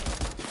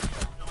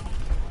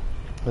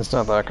 There's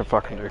nothing I can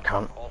fucking do,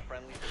 cunt. All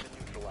friendlies have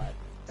been neutralized.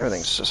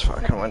 Everything's just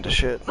fucking went to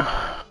shit.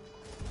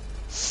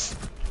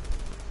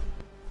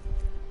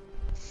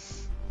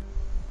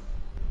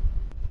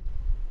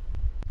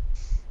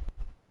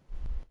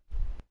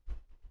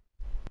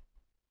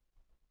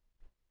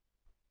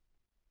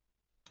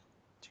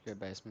 To go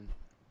basement.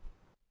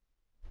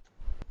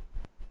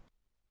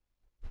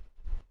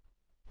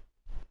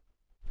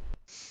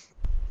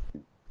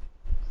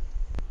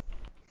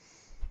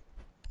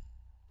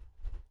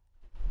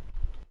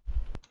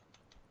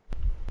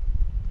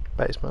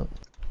 Basement.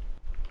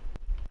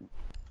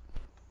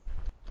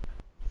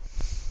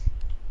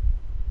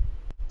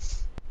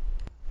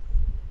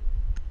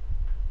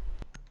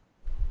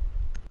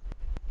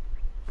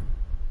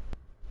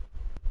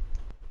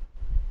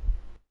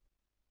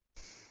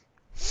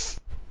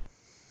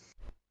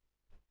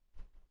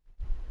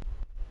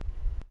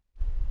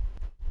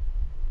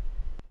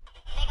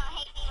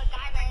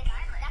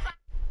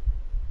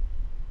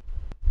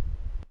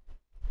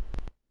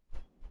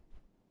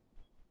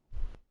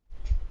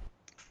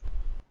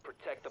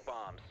 Protect the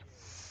bombs.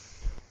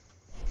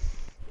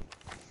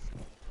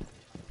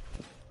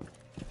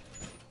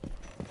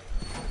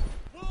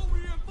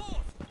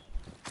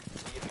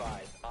 Be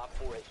advised, Op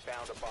 4 has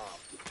found a bomb.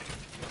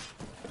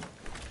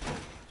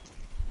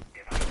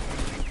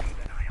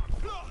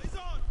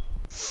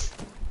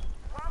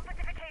 Wall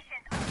fortification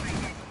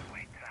operated.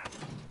 Wait trap.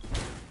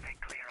 Stay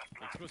clear of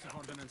blast. Explosive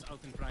ordnance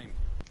out in frame.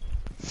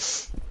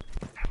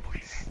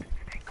 Ambush set.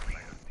 Stay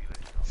clear.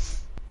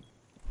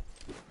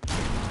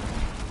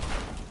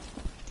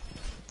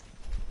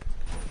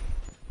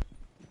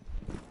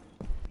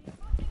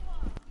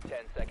 10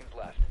 seconds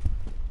left.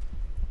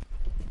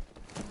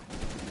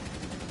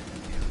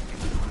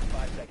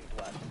 5 seconds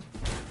left.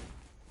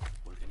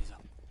 Vulcan is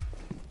up.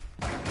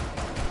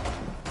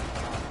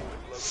 Op 4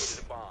 has located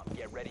a bomb.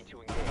 Get ready to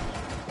engage.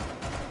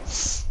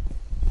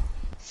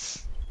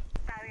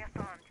 Barrier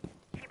formed.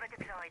 Shiba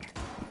deployed.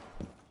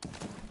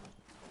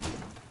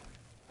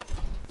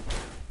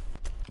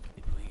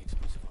 Deploying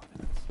explosive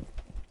ordnance.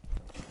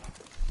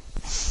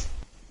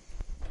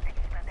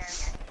 Shiba barrier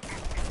activated.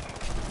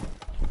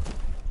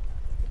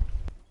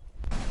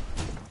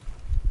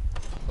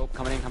 Oh,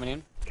 coming in, coming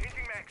in.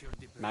 Changing max.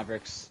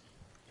 Mavericks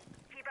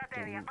Shiba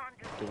barrier on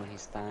duty. doing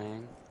his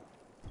thing.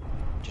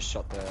 Just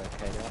shot the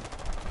Kate out.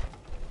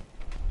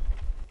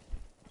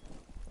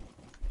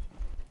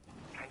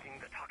 Planting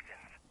the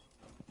toxins.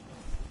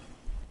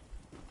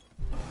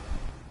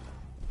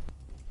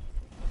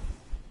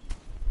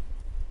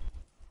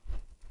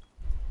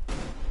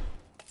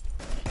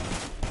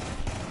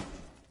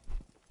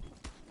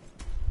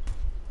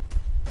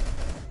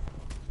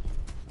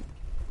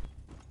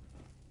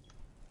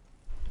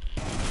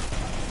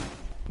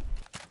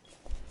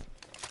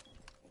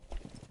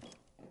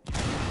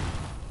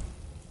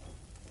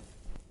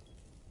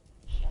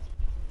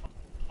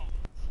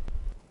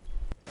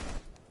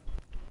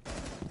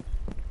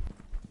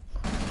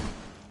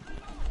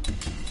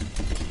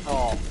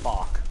 Oh,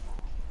 fuck.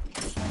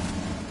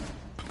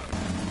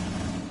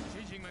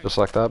 Changing my Just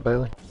like that,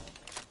 Bailey.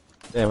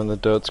 Damn, and the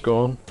dirt's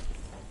gone.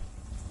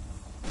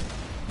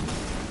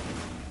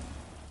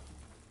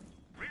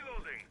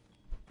 Reloading.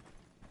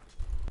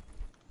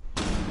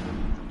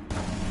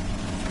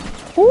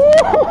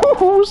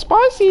 Ooh,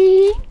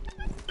 spicy!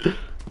 Come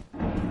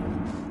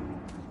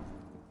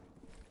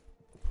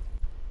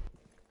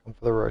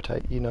for the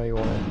rotate, you know you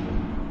want it.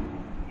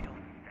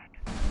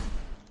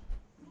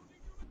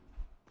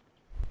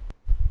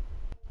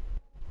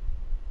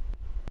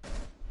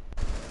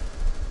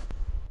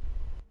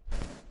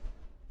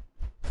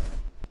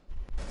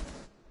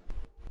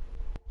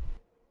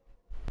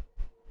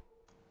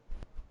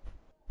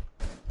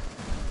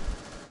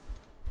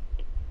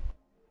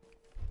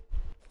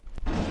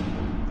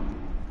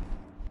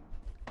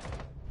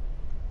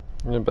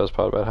 The best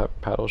part about having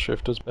paddle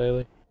shifters,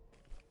 Bailey,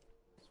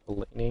 is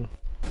for leaning.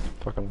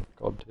 Fucking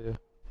god tier.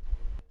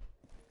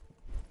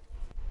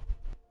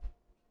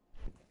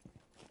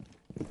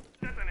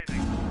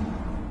 Detonating.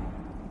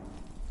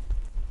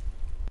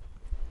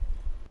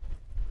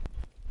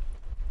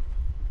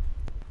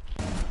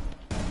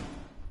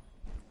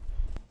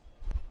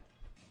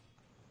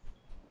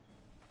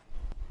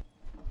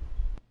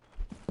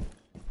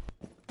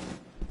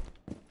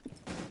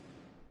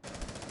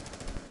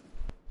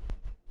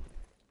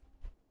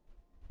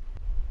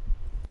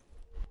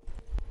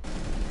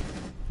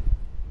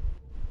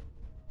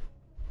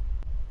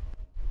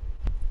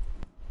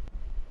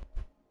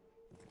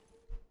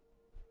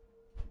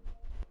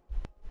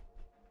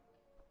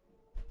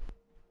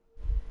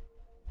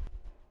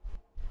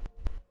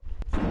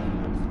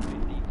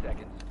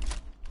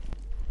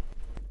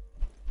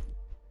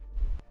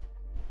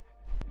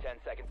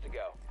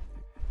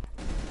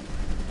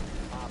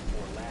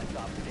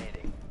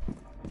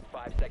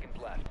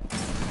 left.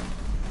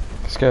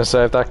 I was gonna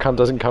say, if that cunt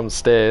doesn't come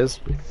stairs.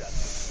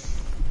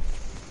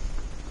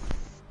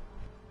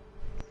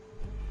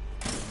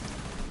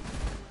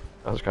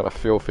 That was kind of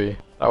filthy.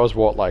 That was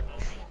what, like...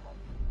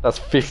 That's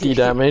 50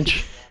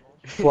 damage.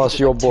 Plus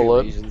your Like 2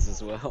 bullet. lesions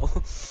as well.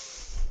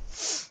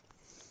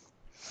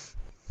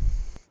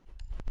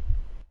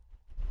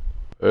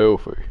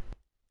 Filthy.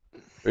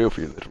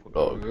 Filthy little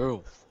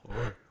dog.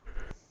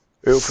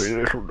 Filthy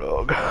little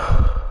dog.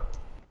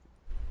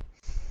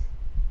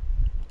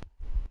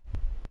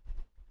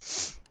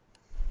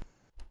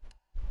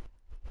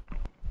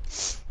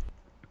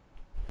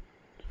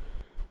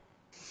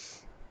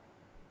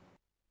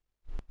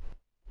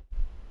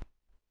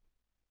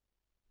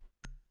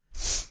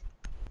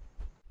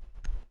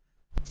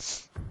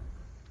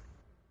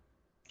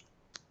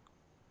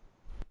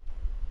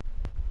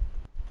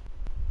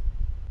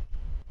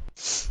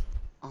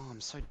 Oh,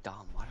 I'm so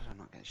dumb. Why did I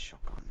not get a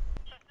shotgun?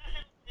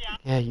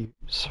 Yeah, you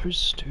so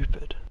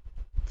stupid.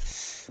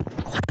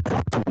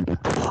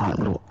 Hot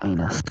little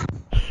anus.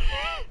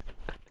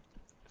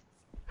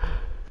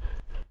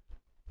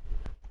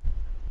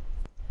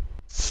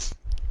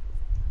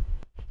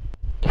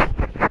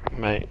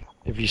 Mate,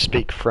 if you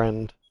speak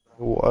friend,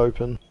 it will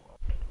open.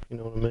 You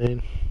know what I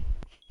mean?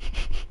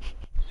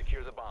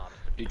 Secure the bombs.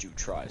 Did you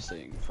try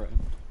saying friend?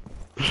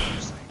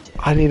 Yes, I did.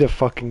 I need to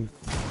fucking...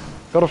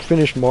 Gotta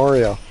finish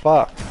Moria.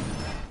 Fuck.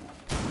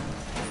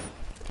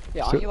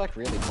 Yeah, aren't you like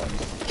really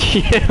close?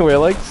 Yeah, we're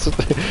like...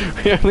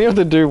 We only have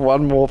to do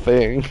one more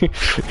thing.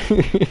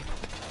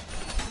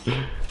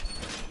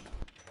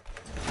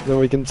 Then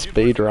we can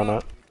speedrun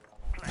it.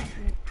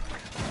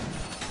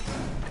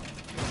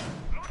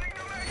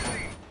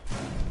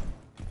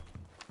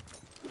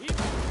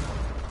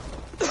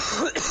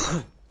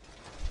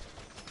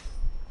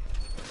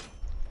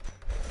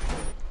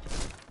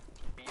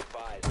 Be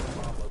advised,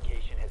 the bomb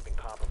location has been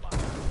compromised.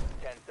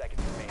 10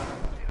 seconds remaining.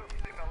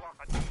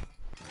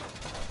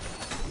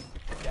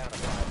 Down to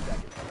 5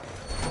 seconds.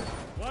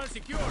 One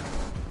secured.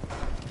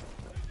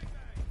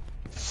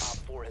 Op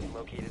 4 has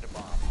located a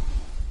bomb.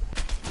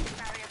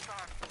 Barrier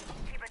bomb.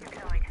 Keep it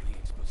deployed.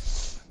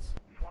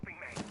 Swapping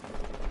main.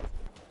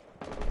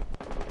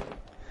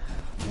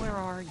 Where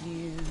are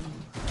you?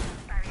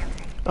 Barrier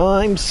safe.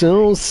 I'm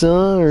so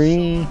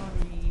sorry.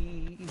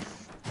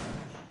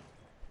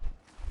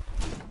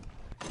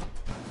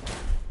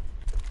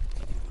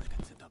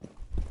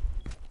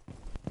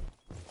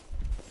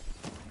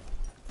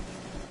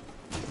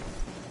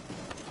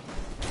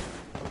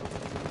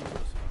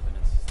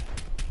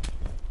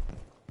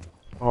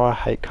 Oh, I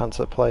hate cunts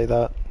that play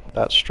that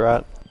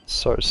strat.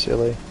 So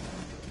silly.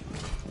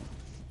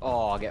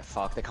 Oh, I get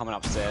fucked. They're coming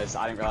upstairs.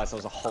 I didn't realize there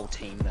was a whole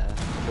team there.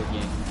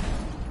 Boogieing.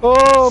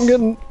 Oh, I'm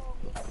getting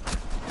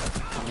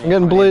Coming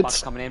in, blitzed.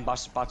 Butts coming in.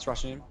 Butts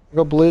rushing in. I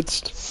got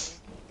blitzed.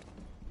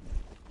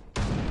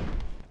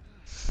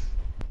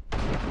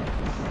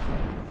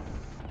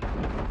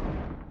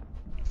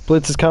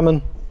 Blitz is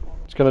coming.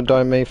 He's gonna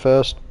dome me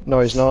first. No,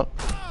 he's not.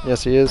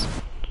 Yes, he is.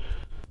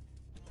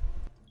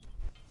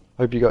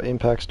 Hope you got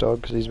impacts,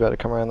 dog, because he's about to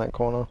come around that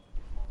corner.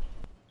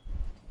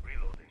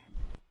 Reloading.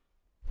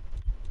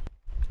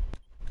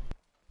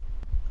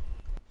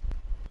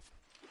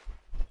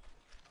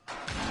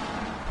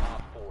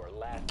 Op 4,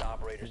 last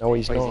operator No,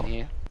 he's Oh, he's not. in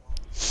here.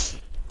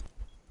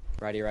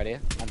 Right here.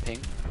 On ping.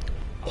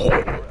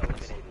 eliminated.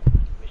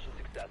 Mission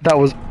successful. That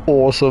was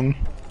awesome.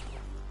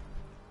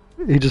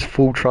 He just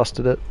full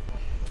trusted it.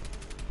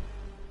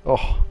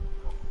 Oh,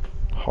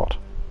 hot,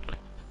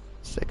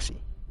 sexy.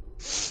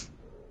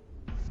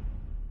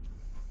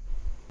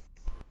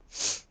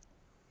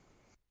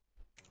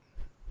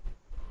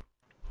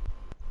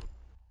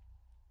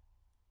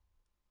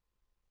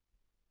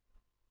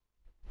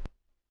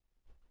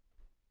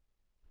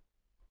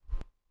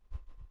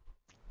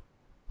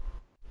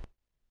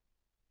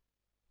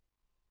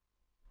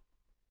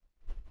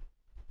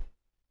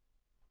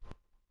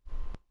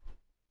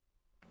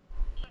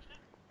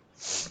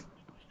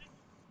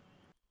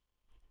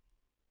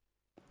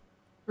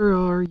 Where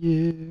are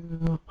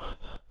you?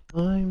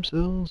 I'm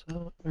so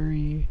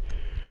sorry.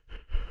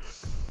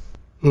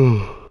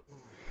 I'm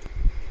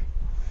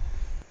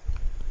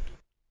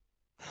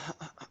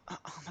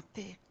a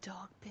big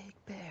dog, big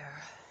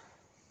bear.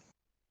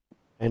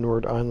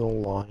 N-word, I'm the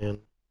lion.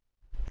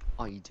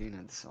 Oh, you do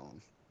know the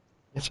song.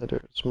 Yes, I do.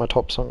 It's my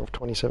top song of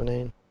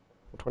 2017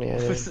 or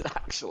 2018.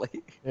 Actually,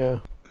 Yeah,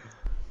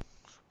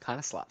 kind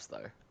of slaps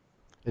though.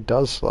 it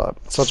does slap.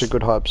 It's such a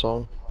good hype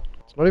song.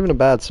 It's not even a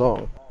bad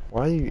song.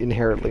 Why do you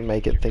inherently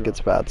make it think it's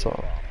a bad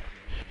song?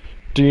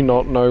 Do you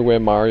not know where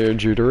Mario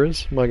Judah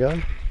is, my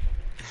guy?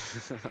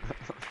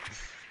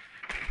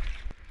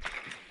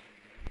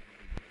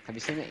 Have you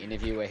seen the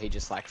interview where he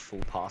just like full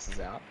passes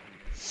out?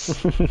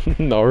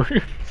 No,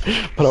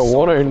 but I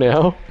want to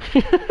now.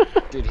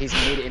 Dude, he's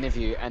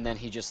mid-interview and then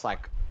he just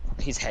like,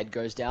 his head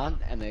goes down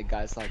and the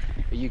guy's like,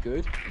 are you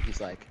good? And he's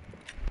like,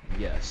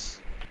 yes.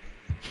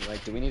 He's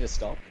like, do we need to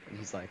stop? And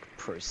he's like,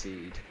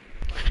 proceed.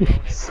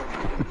 He's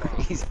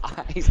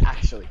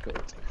actually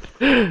cooked.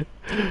 Where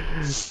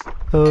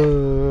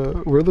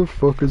the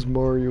fuck is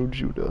Mario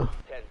Judah?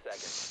 10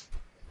 seconds.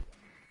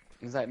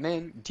 He's like,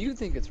 man, do you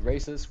think it's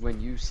racist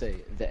when you say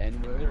the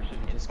N-word? And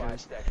he just 5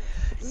 goes,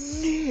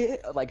 seconds.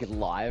 "Nah," like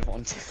live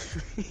on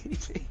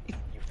TV.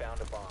 You found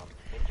a bomb.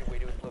 Make your way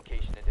to its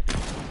location and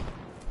defuse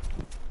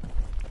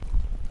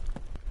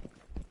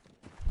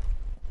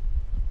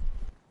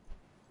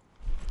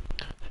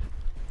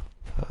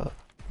it.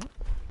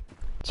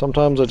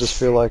 Sometimes I just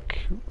feel like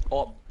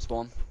Oh,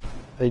 spawn.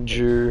 a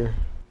Jew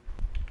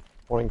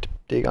wanting to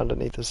dig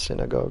underneath a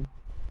synagogue.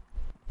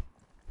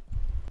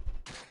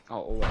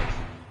 Oh, always.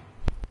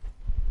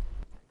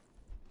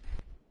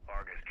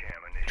 Argus cam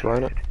initiated.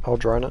 Drone it. I'll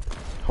drone it.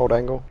 Hold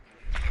angle.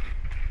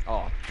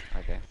 Oh,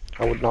 okay.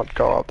 I would not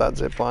go up that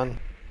zip line.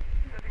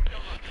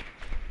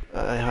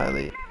 I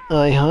highly,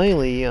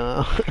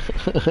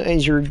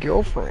 as your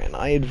girlfriend,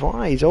 I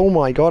advise. Oh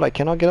my god, I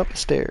cannot get up the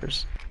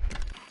stairs.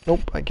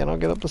 Nope, I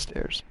cannot get up the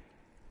stairs.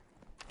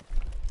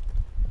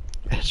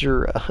 As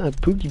your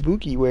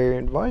Pookie wear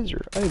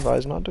advisor, I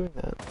advise not doing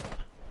that.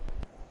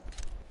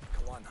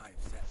 Come on, hype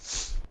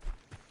set.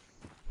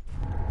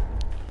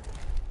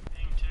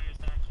 Being 2 is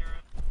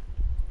accurate.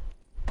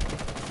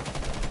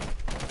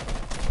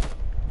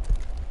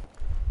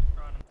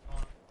 Right in the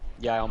corner.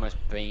 Yeah, I almost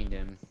beamed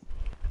him.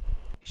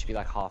 He should be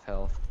like half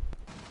health.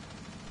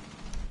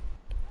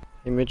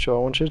 Hey Mitchell, I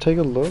want you to take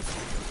a look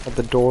at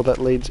the door that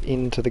leads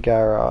into the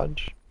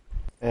garage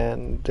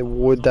and the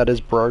wood that is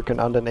broken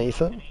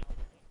underneath it.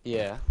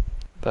 Yeah.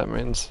 That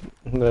means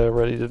they're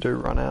ready to do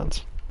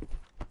runouts.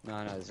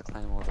 No, there's a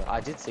claymore there.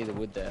 I did see the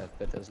wood there,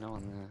 but there's no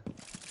one there.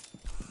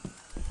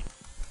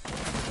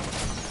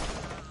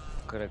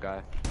 Gotta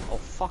go. Oh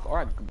fuck!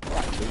 Alright,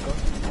 Luca.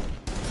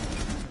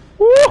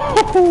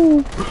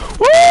 Woohoo!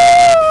 Woo!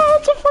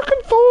 It's a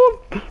fucking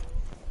thorn!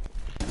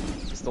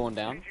 Is Thorn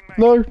down?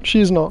 No,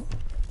 she's not.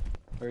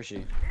 Where is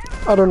she?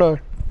 I don't know.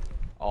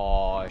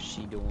 Oh, is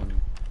she doing?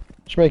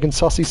 She's making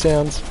sussy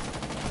sounds.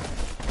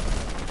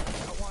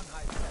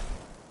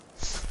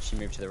 She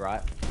moved to the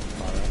right.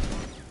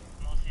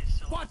 Mossy is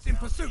still. What's in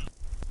pursuit?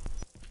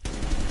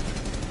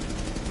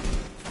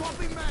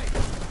 Swapping mag.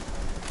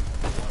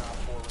 1 op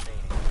 4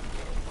 remaining.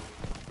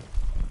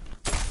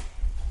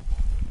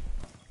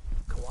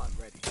 Go on,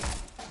 ready.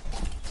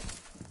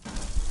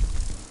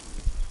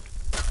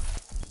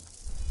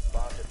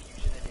 Bomb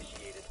diffusion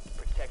initiated.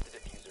 Protect the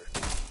diffuser.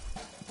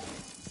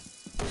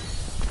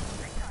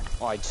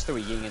 Oh, I just threw a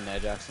ying in there,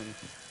 Jackson.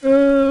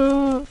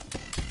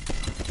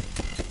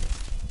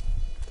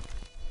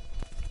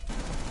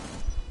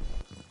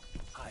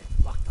 Hype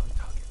locked on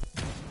target.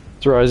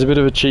 That's right, he's a bit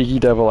of a cheeky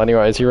devil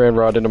anyways, he ran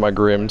right into my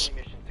grims.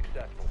 Mission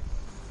successful.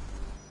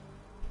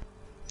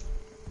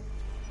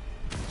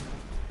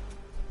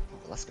 Oh,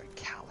 let's go,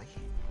 Callie.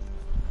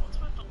 What's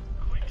with the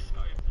quick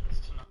scope in this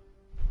tonight?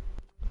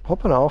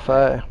 Popping off,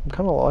 eh? I'm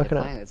kinda liking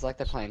it. It's like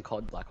they're playing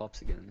COD Black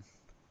Ops again.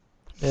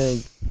 Yeah.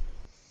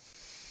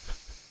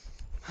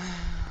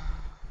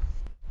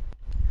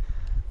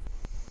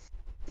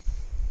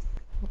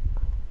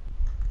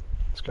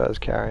 This guy's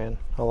carrying.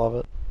 I love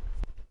it.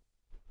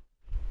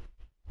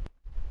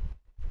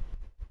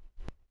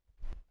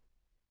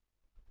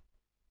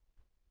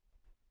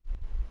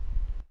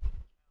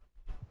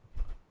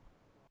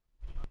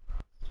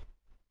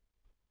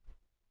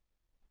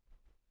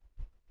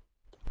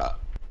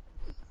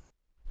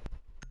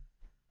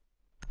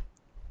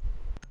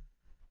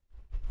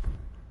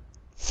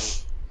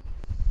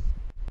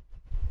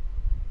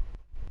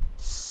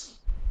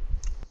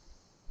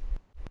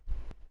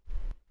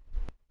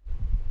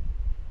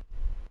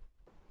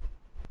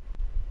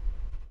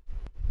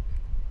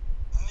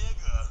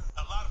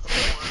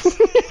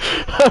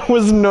 I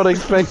was not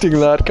expecting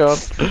that, God.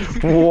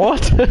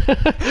 What?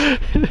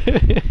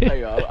 There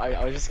you go.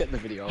 I was just getting the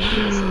video. I was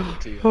gonna send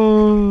it to you.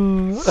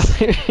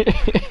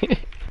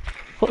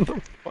 What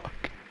the fuck?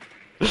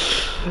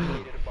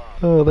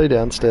 Oh, are they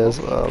downstairs?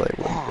 Oh, they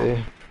wouldn't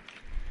be.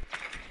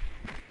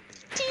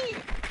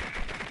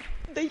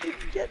 They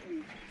didn't get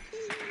me.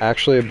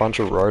 Actually, a bunch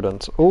of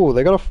rodents. Oh,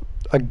 they got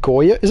a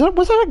Goya? Was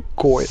that a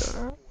Goya?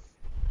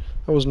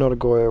 That was not a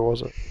Goya,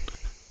 was it?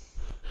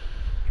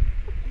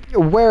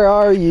 Where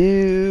are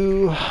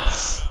you? 10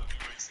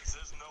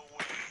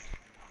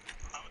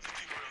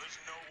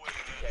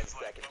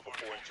 seconds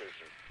before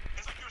insertion.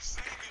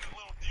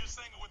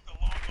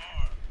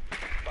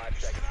 5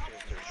 seconds to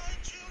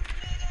insertion.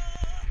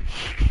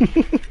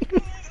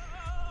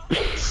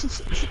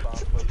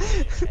 Bomb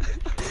located and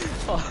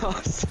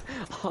defused.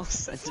 I'll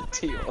send it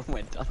to you when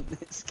we're done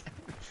this game.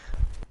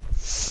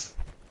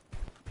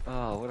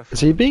 Oh, what a.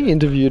 Is he being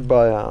interviewed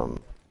by oh,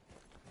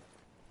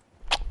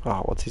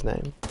 what's his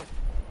name?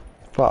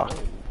 Fuck.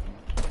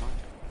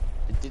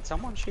 Did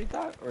someone shoot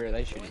that, or are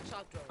they shooting?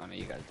 Oh no,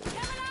 you guys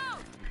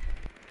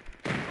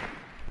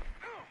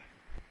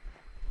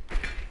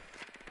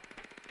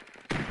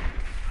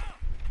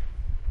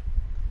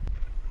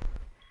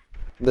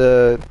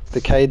did.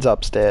 The cade's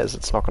upstairs.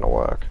 It's not gonna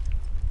work.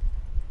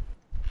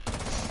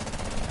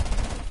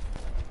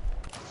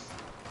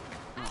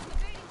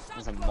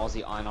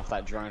 Mozzie eyeing off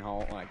that drone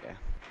hole. Okay.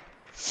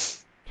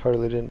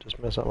 Totally didn't just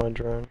mess up my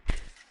drone.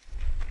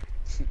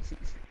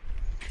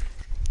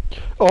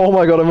 Oh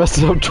my god, I messed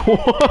it up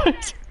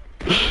twice!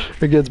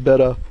 It gets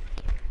better.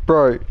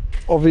 Bro,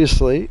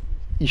 obviously,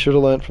 you should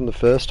have learnt from the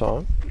first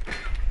time.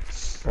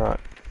 Alright.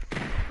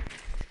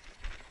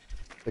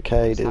 The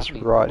Cade is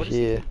happening? right What is he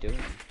here. doing?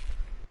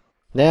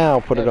 Now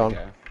put There it we on.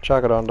 go.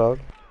 Chuck it on, dog.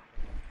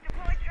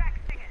 Deploy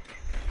track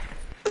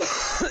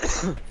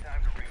stingers.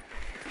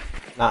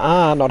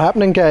 Nuh-uh, not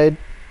happening, Cade.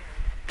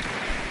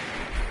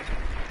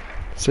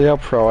 See how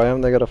pro I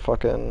am? They got a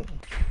fucking...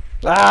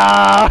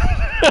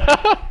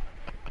 Ah!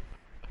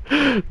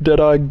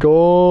 Deadeye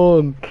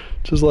gone!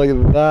 Just like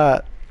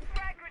that.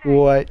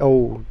 Wait,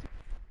 oh.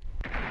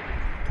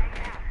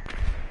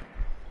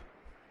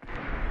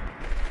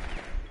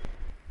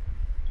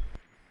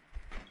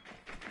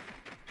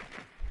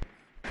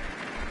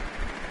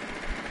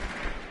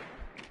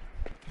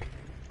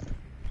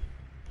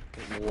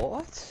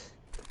 What?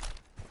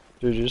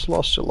 Dude, you just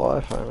lost your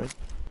life, homie.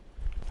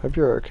 Hope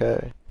you're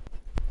okay.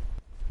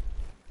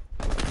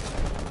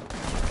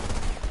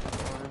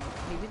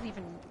 He didn't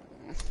even.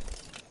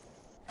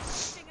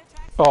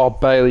 Oh,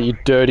 Bailey, you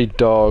dirty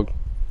dog.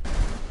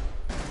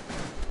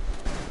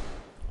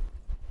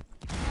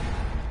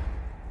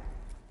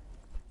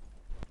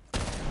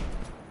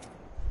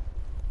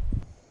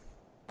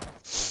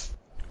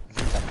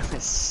 That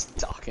guy's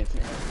stuck in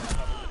there.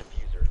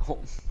 Oh.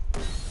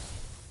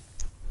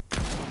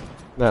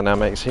 That now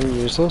makes him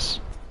useless.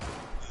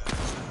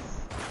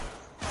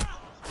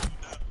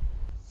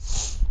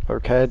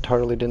 Okay,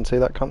 totally didn't see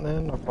that cunt there,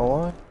 not gonna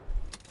lie.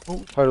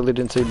 Oh, totally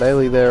didn't see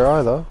Bailey there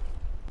either.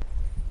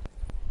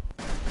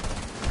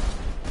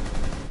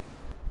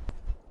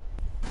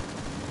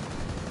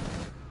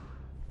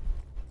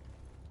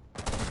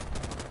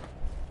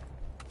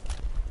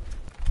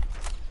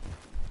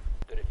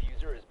 The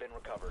diffuser has been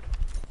recovered.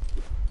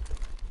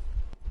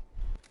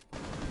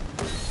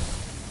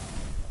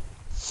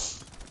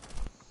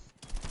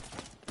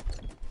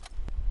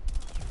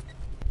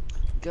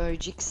 Go,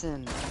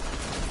 Jixon.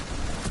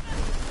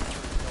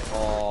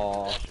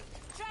 Oh.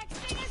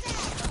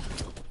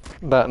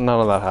 That none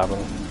of that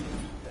happened.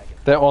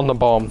 They're on the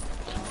bomb.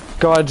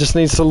 Guy just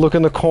needs to look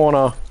in the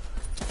corner.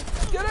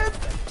 Get him!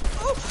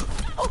 Oh,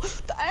 oh,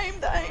 the aim,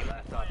 the aim.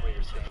 Last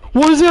operator standing.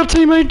 What is our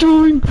teammate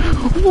doing?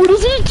 What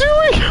is he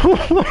doing?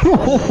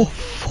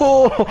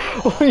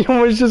 Oh, he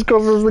almost just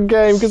cost us the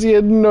game because he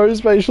had no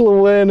spatial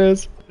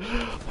awareness.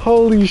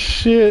 Holy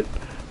shit.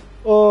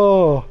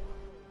 Oh,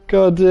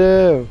 god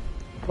damn.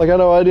 Like, I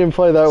know I didn't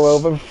play that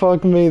well, but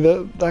fuck me,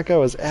 that guy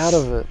was out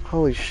of it.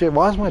 Holy shit,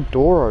 why is my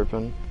door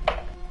open?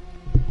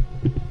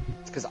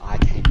 It's because I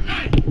came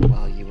in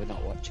while you were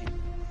not watching.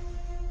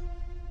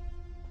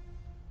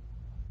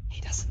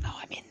 He doesn't know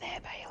I'm in there,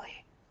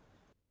 Bailey.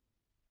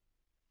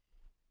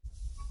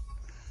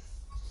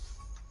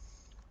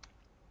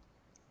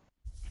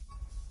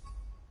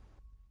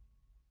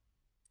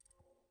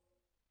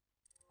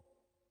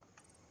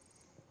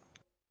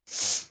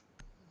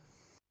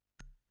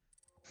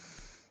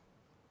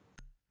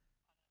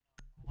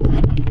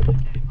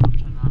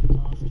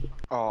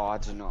 Oh, I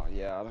do not.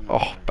 Yeah, I don't know.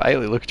 Oh,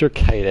 Bailey, look at your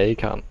KD,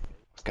 cunt.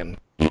 Fucking...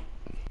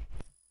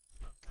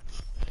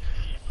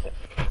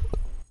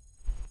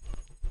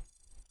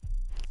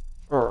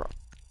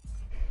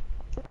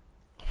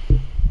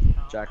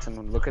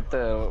 Jackson, look at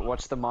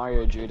watch the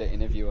Mario Judah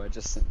interview I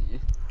just sent you.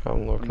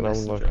 I'm looking.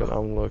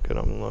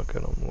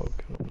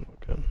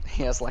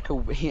 He has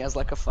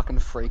like a fucking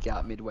freak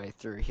out midway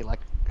through. He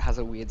like has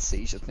a weird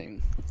seizure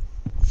thing.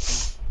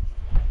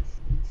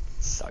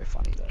 So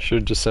funny though.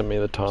 Should just send me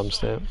the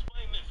timestamp.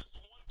 Explain this.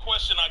 There's one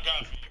question I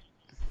got for you.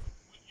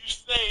 When you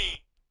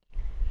say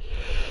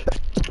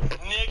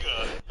nigga,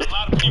 a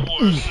lot of people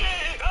are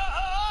saying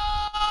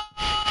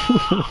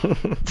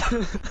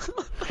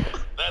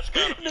that's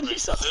gotta be And then he racist.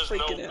 starts There's no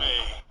freaking out. way.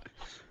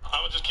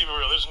 I'm gonna just keep it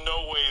real. There's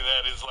no way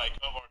that is like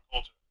of our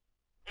culture.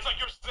 It's like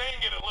you're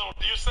saying it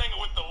you're saying it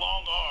with the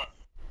long R.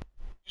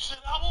 You said,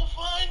 I will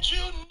find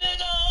you,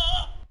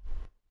 nigga.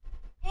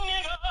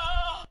 Nigga.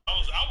 I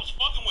was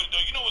fucking with it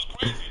though. You know what's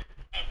crazy?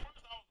 At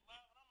first I was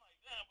laughing. I'm like,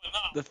 damn, but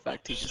nah. The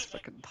fact he This just shit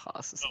fucking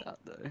passes out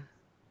though.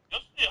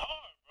 Your shit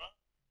hard, bro.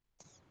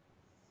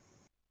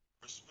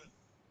 Respect.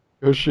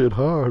 Your shit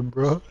hard,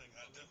 bro. I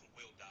definitely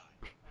will die.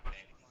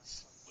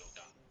 Will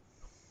die.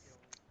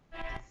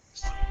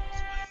 So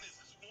explain this.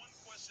 There's one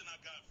question I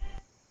got for you.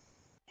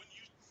 When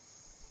you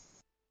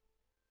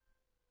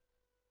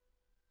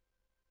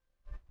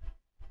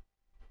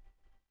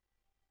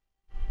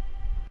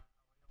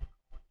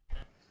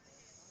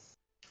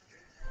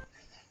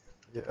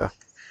Yeah.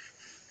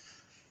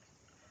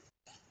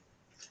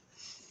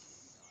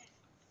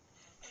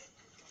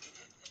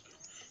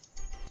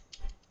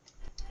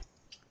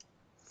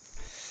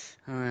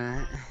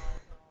 Alright.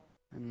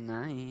 Good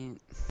night.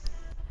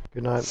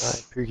 Good night,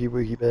 mate. Pookie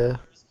Wookie Bear.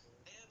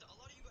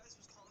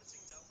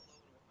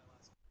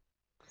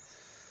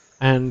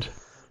 And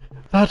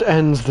that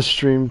ends the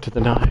stream to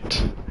the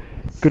night.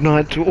 Good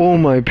night to all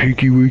my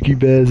Pookie Wookie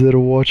Bears that are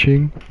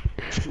watching.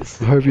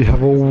 I hope you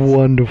have a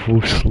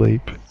wonderful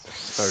sleep.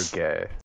 So gay.